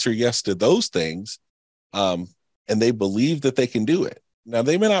can answer yes to those things, and they believe that they can do it. Now,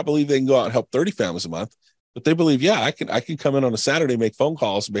 they may not believe they can go out and help 30 families a month, but they believe, yeah, I can come in on a Saturday, make phone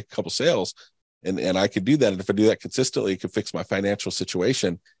calls, make a couple sales, and I could do that. And if I do that consistently, it could fix my financial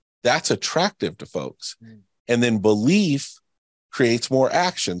situation. That's attractive to folks. And then belief creates more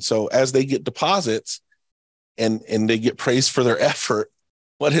action. So as they get deposits and they get praised for their effort,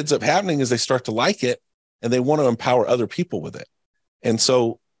 what ends up happening is they start to like it, and they want to empower other people with it. And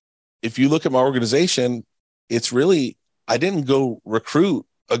so if you look at my organization, it's really, I didn't go recruit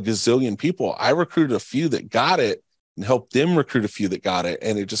a gazillion people. I recruited a few that got it and helped them recruit a few that got it.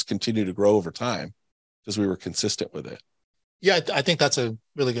 And it just continued to grow over time because we were consistent with it. Yeah, I think that's a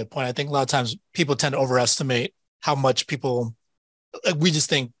really good point. I think a lot of times people tend to overestimate how much people, we just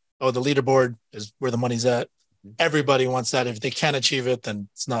think, oh, the leaderboard is where the money's at. Everybody wants that. If they can't achieve it, then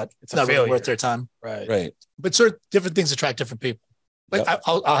it's not really worth their time. Right. But sort of different things attract different people. Like yep.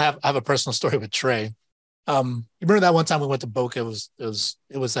 I have a personal story with Trey. You remember that one time we went to Boca? It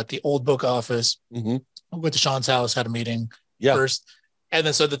was at the old Boca office. Mm-hmm. We went to Sean's house, had a meeting first. And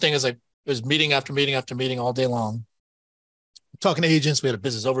then so the thing is, like, it was meeting after meeting after meeting all day long. Talking to agents, we had a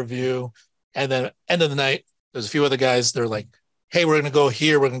business overview. And then end of the night, there's a few other guys. They're like, hey, we're going to go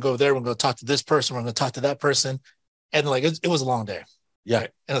here. We're going to go there. We're going to talk to this person. We're going to talk to that person. And like, it was a long day. Yeah. Right?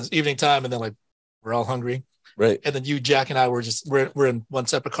 And it was evening time. And then like, we're all hungry. Right. And then you, Jack, and I were we're in one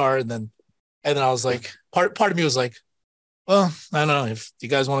separate car. And then I was like, part of me was like, well, I don't know, if you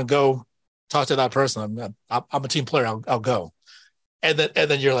guys want to go talk to that person, I'm a team player. I'll go. And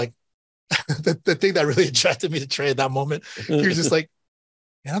then you're like, the thing that really attracted me to Trey at that moment, you're just like,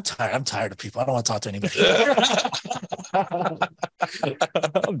 Man, I'm tired. I'm tired of people. I don't want to talk to anybody.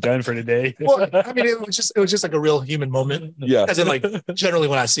 I'm done for the day. Well, I mean, it was just like a real human moment. Yeah. As in, like, generally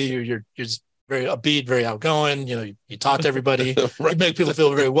when I see you, you're just very upbeat, very outgoing. You know, you talk to everybody, Right. you make people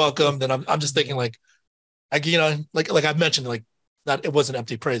feel very welcome. Then I'm just thinking like, you know, like I mentioned, like, not, it wasn't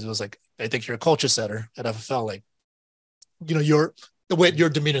empty praise. It was like, I think you're a culture setter at FFL. Like, you know, the way your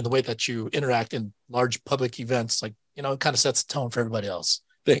demeanor, the way that you interact in large public events, like, you know, it kind of sets the tone for everybody else.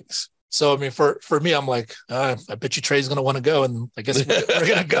 Thanks. So, I mean, for me, I'm like, I bet you Trey's going to want to go. And I guess we're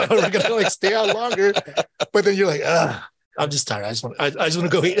going to go. We're going to like stay out longer. But then you're like, I'm just tired. I just want to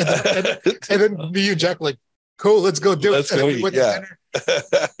go eat. And then me and Jack were like, cool, let's go do Let's it. go And we eat, went to yeah. dinner.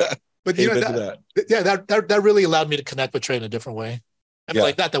 But you know, that really allowed me to connect with Trey in a different way. I mean,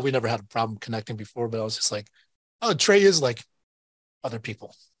 like, not that we never had a problem connecting before, but I was just like, oh, Trey is like other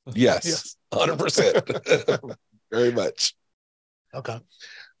people. Yes. 100%. Very much. Okay.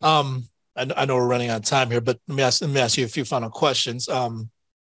 I know we're running out of time here, but let me ask you a few final questions. If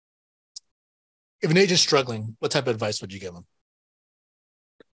an agent's struggling, what type of advice would you give them?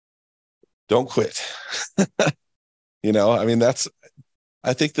 Don't quit. You know, I mean,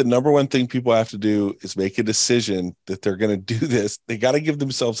 I think the number one thing people have to do is make a decision that they're going to do this. They got to give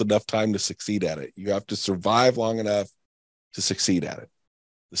themselves enough time to succeed at it. You have to survive long enough to succeed at it.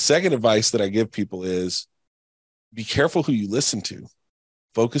 The second advice that I give people is be careful who you listen to.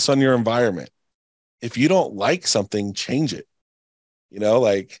 Focus on your environment. If you don't like something, change it. You know,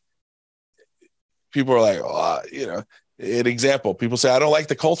 like, people are like, oh, you know, an example, people say, I don't like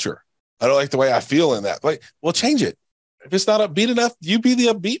the culture. I don't like the way I feel in that. Like, well, change it. If it's not upbeat enough, you be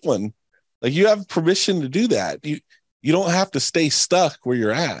the upbeat one. Like, you have permission to do that. You don't have to stay stuck where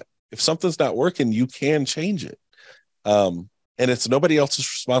you're at. If something's not working, you can change it. And it's nobody else's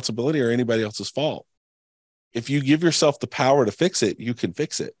responsibility or anybody else's fault. If you give yourself the power to fix it, you can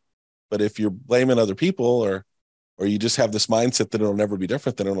fix it. But if you're blaming other people or you just have this mindset that it'll never be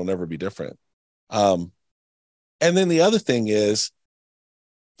different, then it'll never be different. And then the other thing is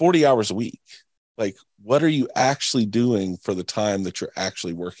 40 hours a week. Like, what are you actually doing for the time that you're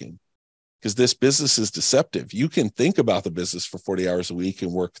actually working? Because this business is deceptive. You can think about the business for 40 hours a week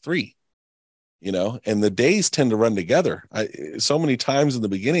and work 3, you know, and the days tend to run together. So many times in the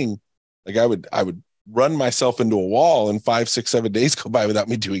beginning, like, I would run myself into a wall and 5, 6, 7 days go by without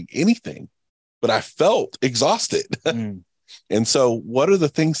me doing anything, but I felt exhausted. And so what are the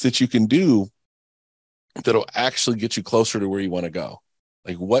things that you can do that'll actually get you closer to where you want to go?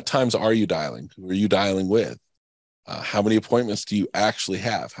 Like, what times are you dialing? Who are you dialing with? How many appointments do you actually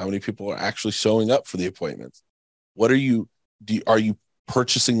have? How many people are actually showing up for the appointments? What are you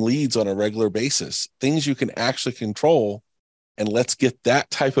purchasing leads on a regular basis? Things you can actually control. And let's get that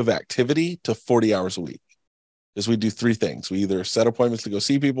type of activity to 40 hours a week. Because we do 3 things. We either set appointments to go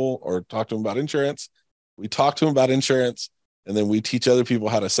see people or talk to them about insurance. We talk to them about insurance, and then we teach other people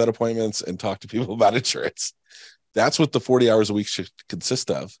how to set appointments and talk to people about insurance. That's what the 40 hours a week should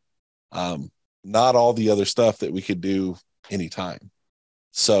consist of. Not all the other stuff that we could do anytime.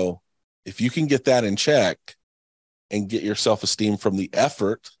 So if you can get that in check and get your self-esteem from the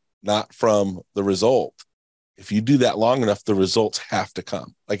effort, not from the result, if you do that long enough, the results have to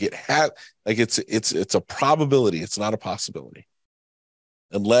come. Like, it's a probability. It's not a possibility.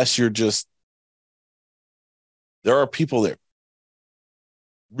 Unless you're just, there are people that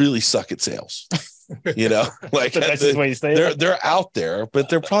really suck at sales, you know, like, that's just the way you say it. They're out there, but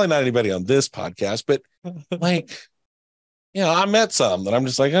they're probably not anybody on this podcast, but like, you know, I met some that I'm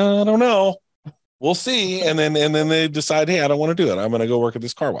just like, I don't know. We'll see. And then they decide, hey, I don't want to do it. I'm going to go work at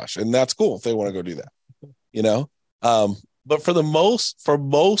this car wash. And that's cool if they want to go do that. You know, but for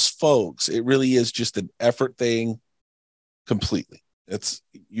most folks, it really is just an effort thing completely. If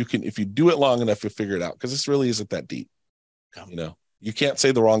you do it long enough, you'll figure it out, because this really isn't that deep. You know, you can't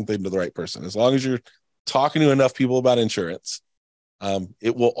say the wrong thing to the right person. As long as you're talking to enough people about insurance,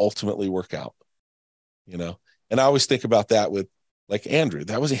 it will ultimately work out, you know? And I always think about that with, like, Andrew.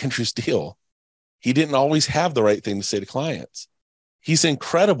 That was Andrew's deal. He didn't always have the right thing to say to clients. He's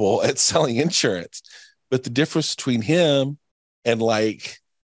incredible at selling insurance. But the difference between him and, like,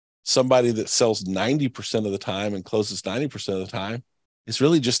 somebody that sells 90% of the time and closes 90% of the time is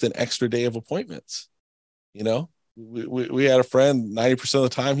really just an extra day of appointments. You know, we had a friend, 90% of the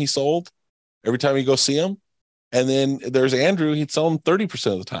time he sold every time you go see him. And then there's Andrew, he'd sell them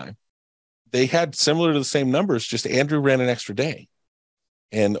 30% of the time. They had similar to the same numbers, just Andrew ran an extra day.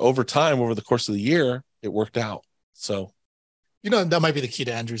 And over time, over the course of the year, it worked out. So, you know, that might be the key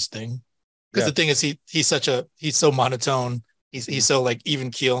to Andrew's thing. Because the thing is, he's so monotone. He's so, like,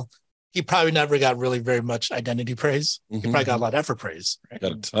 even keel. he probably never got really very much identity praise. He probably got a lot of effort praise. Right?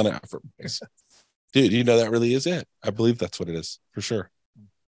 Got a ton of effort praise. Dude, that really is it. I believe that's what it is for sure.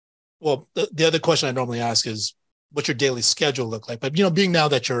 Well, the other question I normally ask is, what's your daily schedule look like? But, being now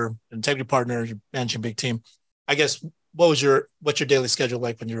that you're an integrity partner, you're managing a big team, I guess, what's your daily schedule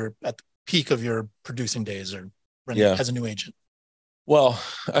like when you're at the peak of your producing days or as a new agent? Well,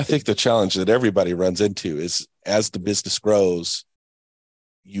 I think the challenge that everybody runs into is as the business grows,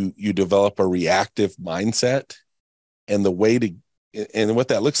 you develop a reactive mindset, and what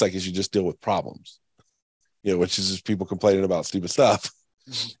that looks like is you just deal with problems, which is just people complaining about stupid stuff.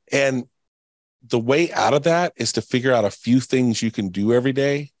 And the way out of that is to figure out a few things you can do every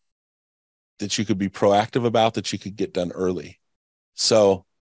day that you could be proactive about, that you could get done early. So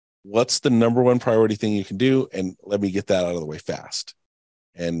what's the number one priority thing you can do? And let me get that out of the way fast.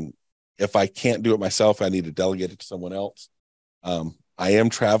 And if I can't do it myself, I need to delegate it to someone else. I am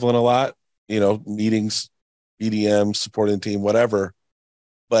traveling a lot, meetings, BDM, supporting the team, whatever.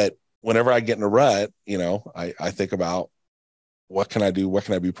 But whenever I get in a rut, I think about what can I do? What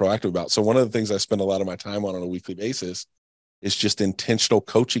can I be proactive about? So one of the things I spend a lot of my time on a weekly basis is just intentional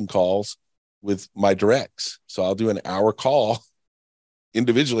coaching calls with my directs. So I'll do an hour call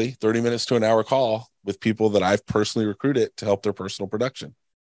individually, 30 minutes to an hour call with people that I've personally recruited to help their personal production.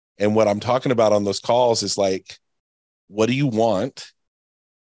 And what I'm talking about on those calls is like, what do you want?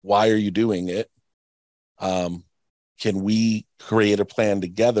 Why are you doing it? Can we create a plan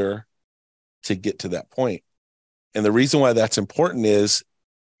together to get to that point? And the reason why that's important is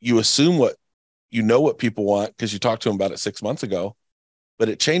you assume what people want because you talked to them about it 6 months ago, but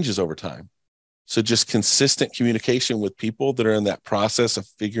it changes over time. So just consistent communication with people that are in that process of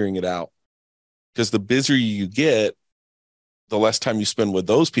figuring it out. Because the busier you get, the less time you spend with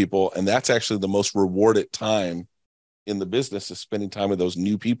those people. And that's actually the most rewarded time in the business, is spending time with those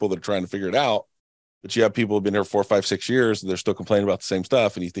new people that are trying to figure it out. But you have people who've been here 4, 5, 6 years and they're still complaining about the same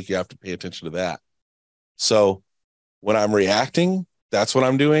stuff. And you think you have to pay attention to that. So when I'm reacting, that's what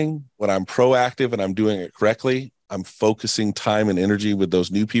I'm doing. When I'm proactive and I'm doing it correctly, I'm focusing time and energy with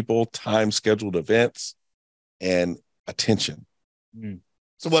those new people, time scheduled events, and attention.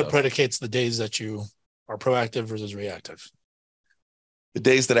 So what predicates the days that you are proactive versus reactive? The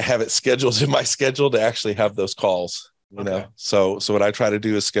days that I have it scheduled in my schedule to actually have those calls, know? So what I try to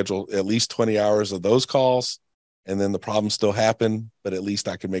do is schedule at least 20 hours of those calls, and then the problems still happen, but at least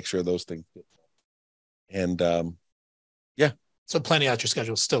I can make sure those things get done. And so planning out your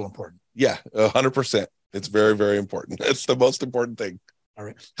schedule is still important. Yeah, 100%. It's very, very important. It's the most important thing. All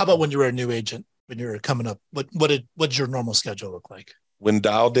right. How about when you were a new agent, when you were coming up? What'd your normal schedule look like? When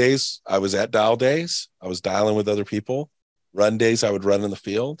dial days, I was at dial days. I was dialing with other people. Run days, I would run in the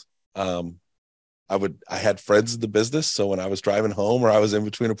field. I had friends in the business. So when I was driving home or I was in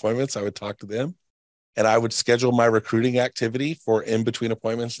between appointments, I would talk to them, and I would schedule my recruiting activity for in between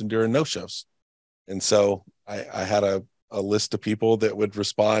appointments and during no-shows. And so I had a list of people that would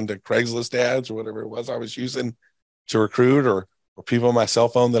respond to Craigslist ads or whatever it was I was using to recruit, or people on my cell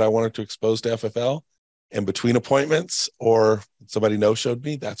phone that I wanted to expose to FFL. And between appointments or somebody no-showed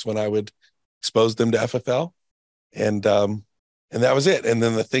me, that's when I would expose them to FFL. And that was it. And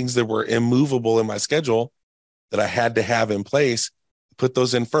then the things that were immovable in my schedule that I had to have in place, put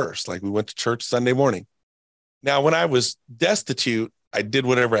those in first. Like we went to church Sunday morning. Now, when I was destitute, I did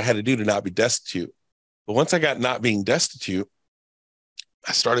whatever I had to do to not be destitute. But once I got not being destitute,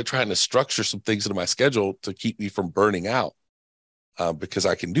 I started trying to structure some things into my schedule to keep me from burning out, because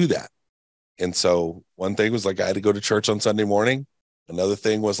I can do that. And so one thing was like I had to go to church on Sunday morning. Another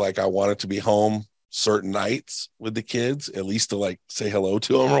thing was like I wanted to be home certain nights with the kids, at least to like say hello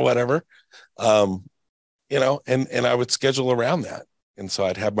to them or whatever, and I would schedule around that. And so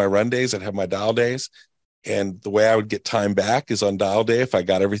I'd have my run days, I'd have my dial days. And the way I would get time back is on dial day. If I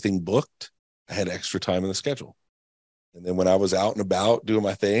got everything booked, I had extra time in the schedule. And then when I was out and about doing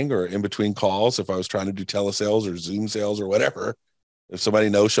my thing or in between calls, if I was trying to do telesales or Zoom sales or whatever, if somebody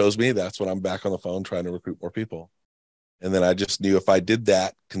no-shows me, that's when I'm back on the phone trying to recruit more people. And then I just knew if I did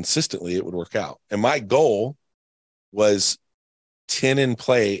that consistently, it would work out. And my goal was 10 in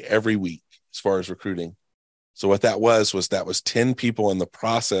play every week as far as recruiting. So what that was 10 people in the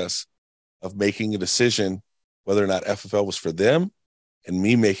process of making a decision whether or not FFL was for them, and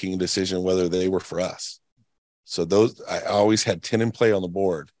me making a decision whether they were for us. So I always had 10 in play on the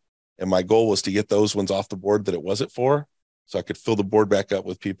board. And my goal was to get those ones off the board that it wasn't for, so I could fill the board back up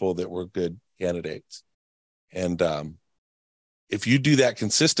with people that were good candidates. And if you do that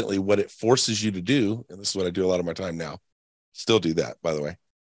consistently, what it forces you to do, and this is what I do a lot of my time now, still do that, by the way.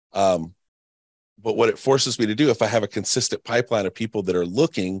 But what it forces me to do, if I have a consistent pipeline of people that are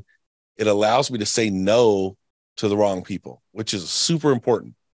looking, it allows me to say no to the wrong people, which is super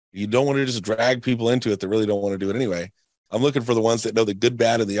important. You don't want to just drag people into it that really don't want to do it anyway. I'm looking for the ones that know the good,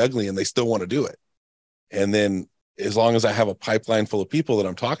 bad, and the ugly, and they still want to do it. And then as long as I have a pipeline full of people that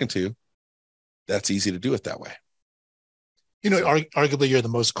I'm talking to, that's easy to do it that way. You know, arguably you're the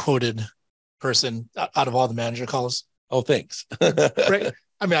most quoted person out of all the manager calls. Oh, thanks. Right.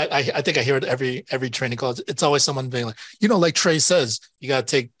 I mean, I think I hear it every training call. It's always someone being like, you know, like Tray says, you got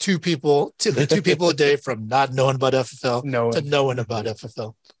to take two people a day from not knowing about FFL to knowing about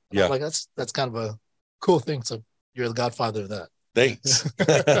FFL. Yeah. Like that's kind of a cool thing. So you're the godfather of that. Thanks.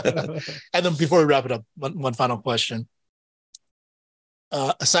 And then before we wrap it up, one final question.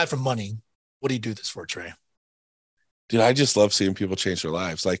 Aside from money, what do you do this for, Tray? Dude, I just love seeing people change their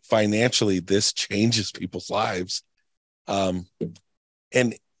lives. Like financially, this changes people's lives.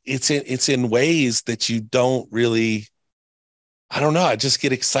 And it's in ways that you don't really, I don't know. I just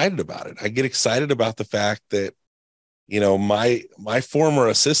get excited about it. I get excited about the fact that, you know, my former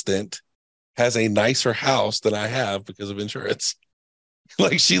assistant has a nicer house than I have because of insurance.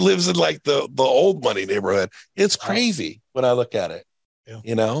 Like she lives in like the old money neighborhood. It's crazy when I look at it. Yeah.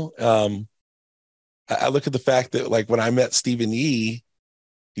 You know, I look at the fact that like when I met Stephen Yee,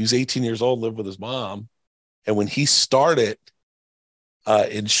 he was 18 years old, lived with his mom. And when he started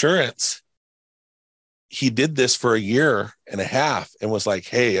insurance, he did this for a year and a half and was like,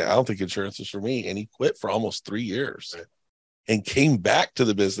 hey, I don't think insurance is for me. And he quit for almost 3 years and came back to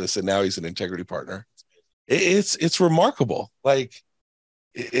the business. And now he's an integrity partner. It's remarkable. Like,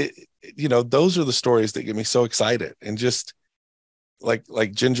 you know, those are the stories that get me so excited. And just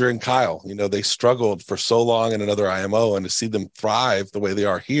like Ginger and Kyle, you know, they struggled for so long in another IMO, and to see them thrive the way they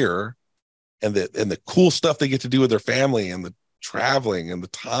are here, and the cool stuff they get to do with their family, and the traveling and the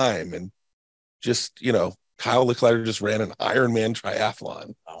time, and just, you know, Kyle Licklider just ran an Ironman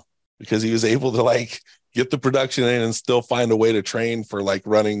triathlon because he was able to like get the production in and still find a way to train for like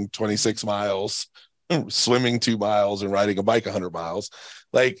running 26 miles, swimming 2 miles, and riding a bike 100 miles.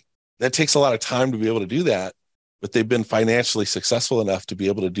 Like that takes a lot of time to be able to do that. But they've been financially successful enough to be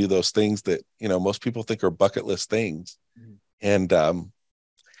able to do those things that, you know, most people think are bucket list things. Mm-hmm.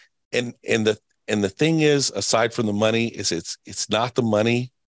 And the thing is, aside from the money, is it's not the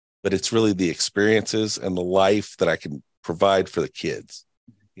money, but it's really the experiences and the life that I can provide for the kids.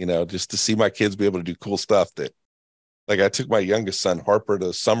 You know, just to see my kids be able to do cool stuff that, like I took my youngest son, Harper,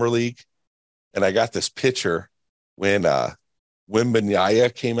 to Summer League, and I got this picture when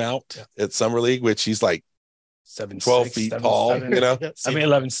Wembanyama came out at Summer League, which he's like 12 feet tall, you know? I mean,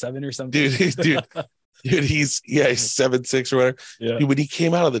 11'7" or something. Dude, he's 7'6" or whatever. Yeah. Dude, when he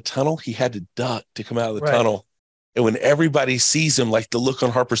came out of the tunnel, he had to duck to come out of the tunnel. And when everybody sees him, like the look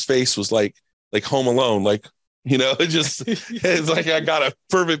on Harper's face was like Home Alone, like, you know, it's like I got a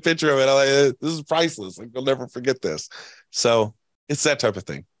perfect picture of it. I'm like, this is priceless. Like, I'll never forget this. So it's that type of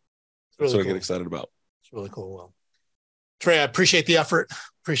thing. That's what I get excited about. It's really cool. Well, Tray, I appreciate the effort.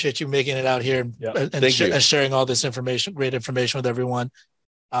 Appreciate you making it out here and sharing all this information, great information with everyone.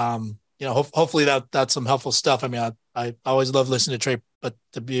 You know, hopefully that's some helpful stuff. I mean, I always love listening to Tray, but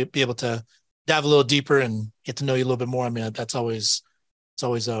to be able to dive a little deeper and get to know you a little bit more, I mean, it's always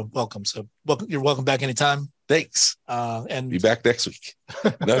welcome. So you're welcome back anytime. Thanks. And be back next week.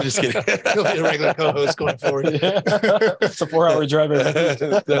 No, I'm just kidding. You'll be a regular co-host going forward. It's a 4-hour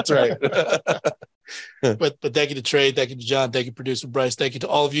drive. That's right. But thank you to Tray, thank you to John, thank you producer Bryce, thank you to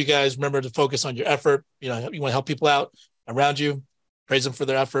all of you guys. Remember to focus on your effort. You know, you want to help people out around you. Praise them for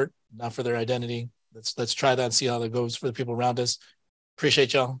their effort, not for their identity. Let's try that and see how that goes for the people around us.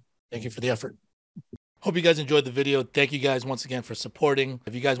 Appreciate y'all. Thank you for the effort. Hope you guys enjoyed the video. Thank you guys once again for supporting.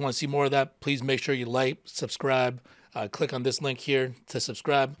 If you guys want to see more of that, please make sure you like, subscribe, click on this link here to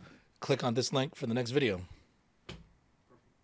subscribe. Click on this link for the next video.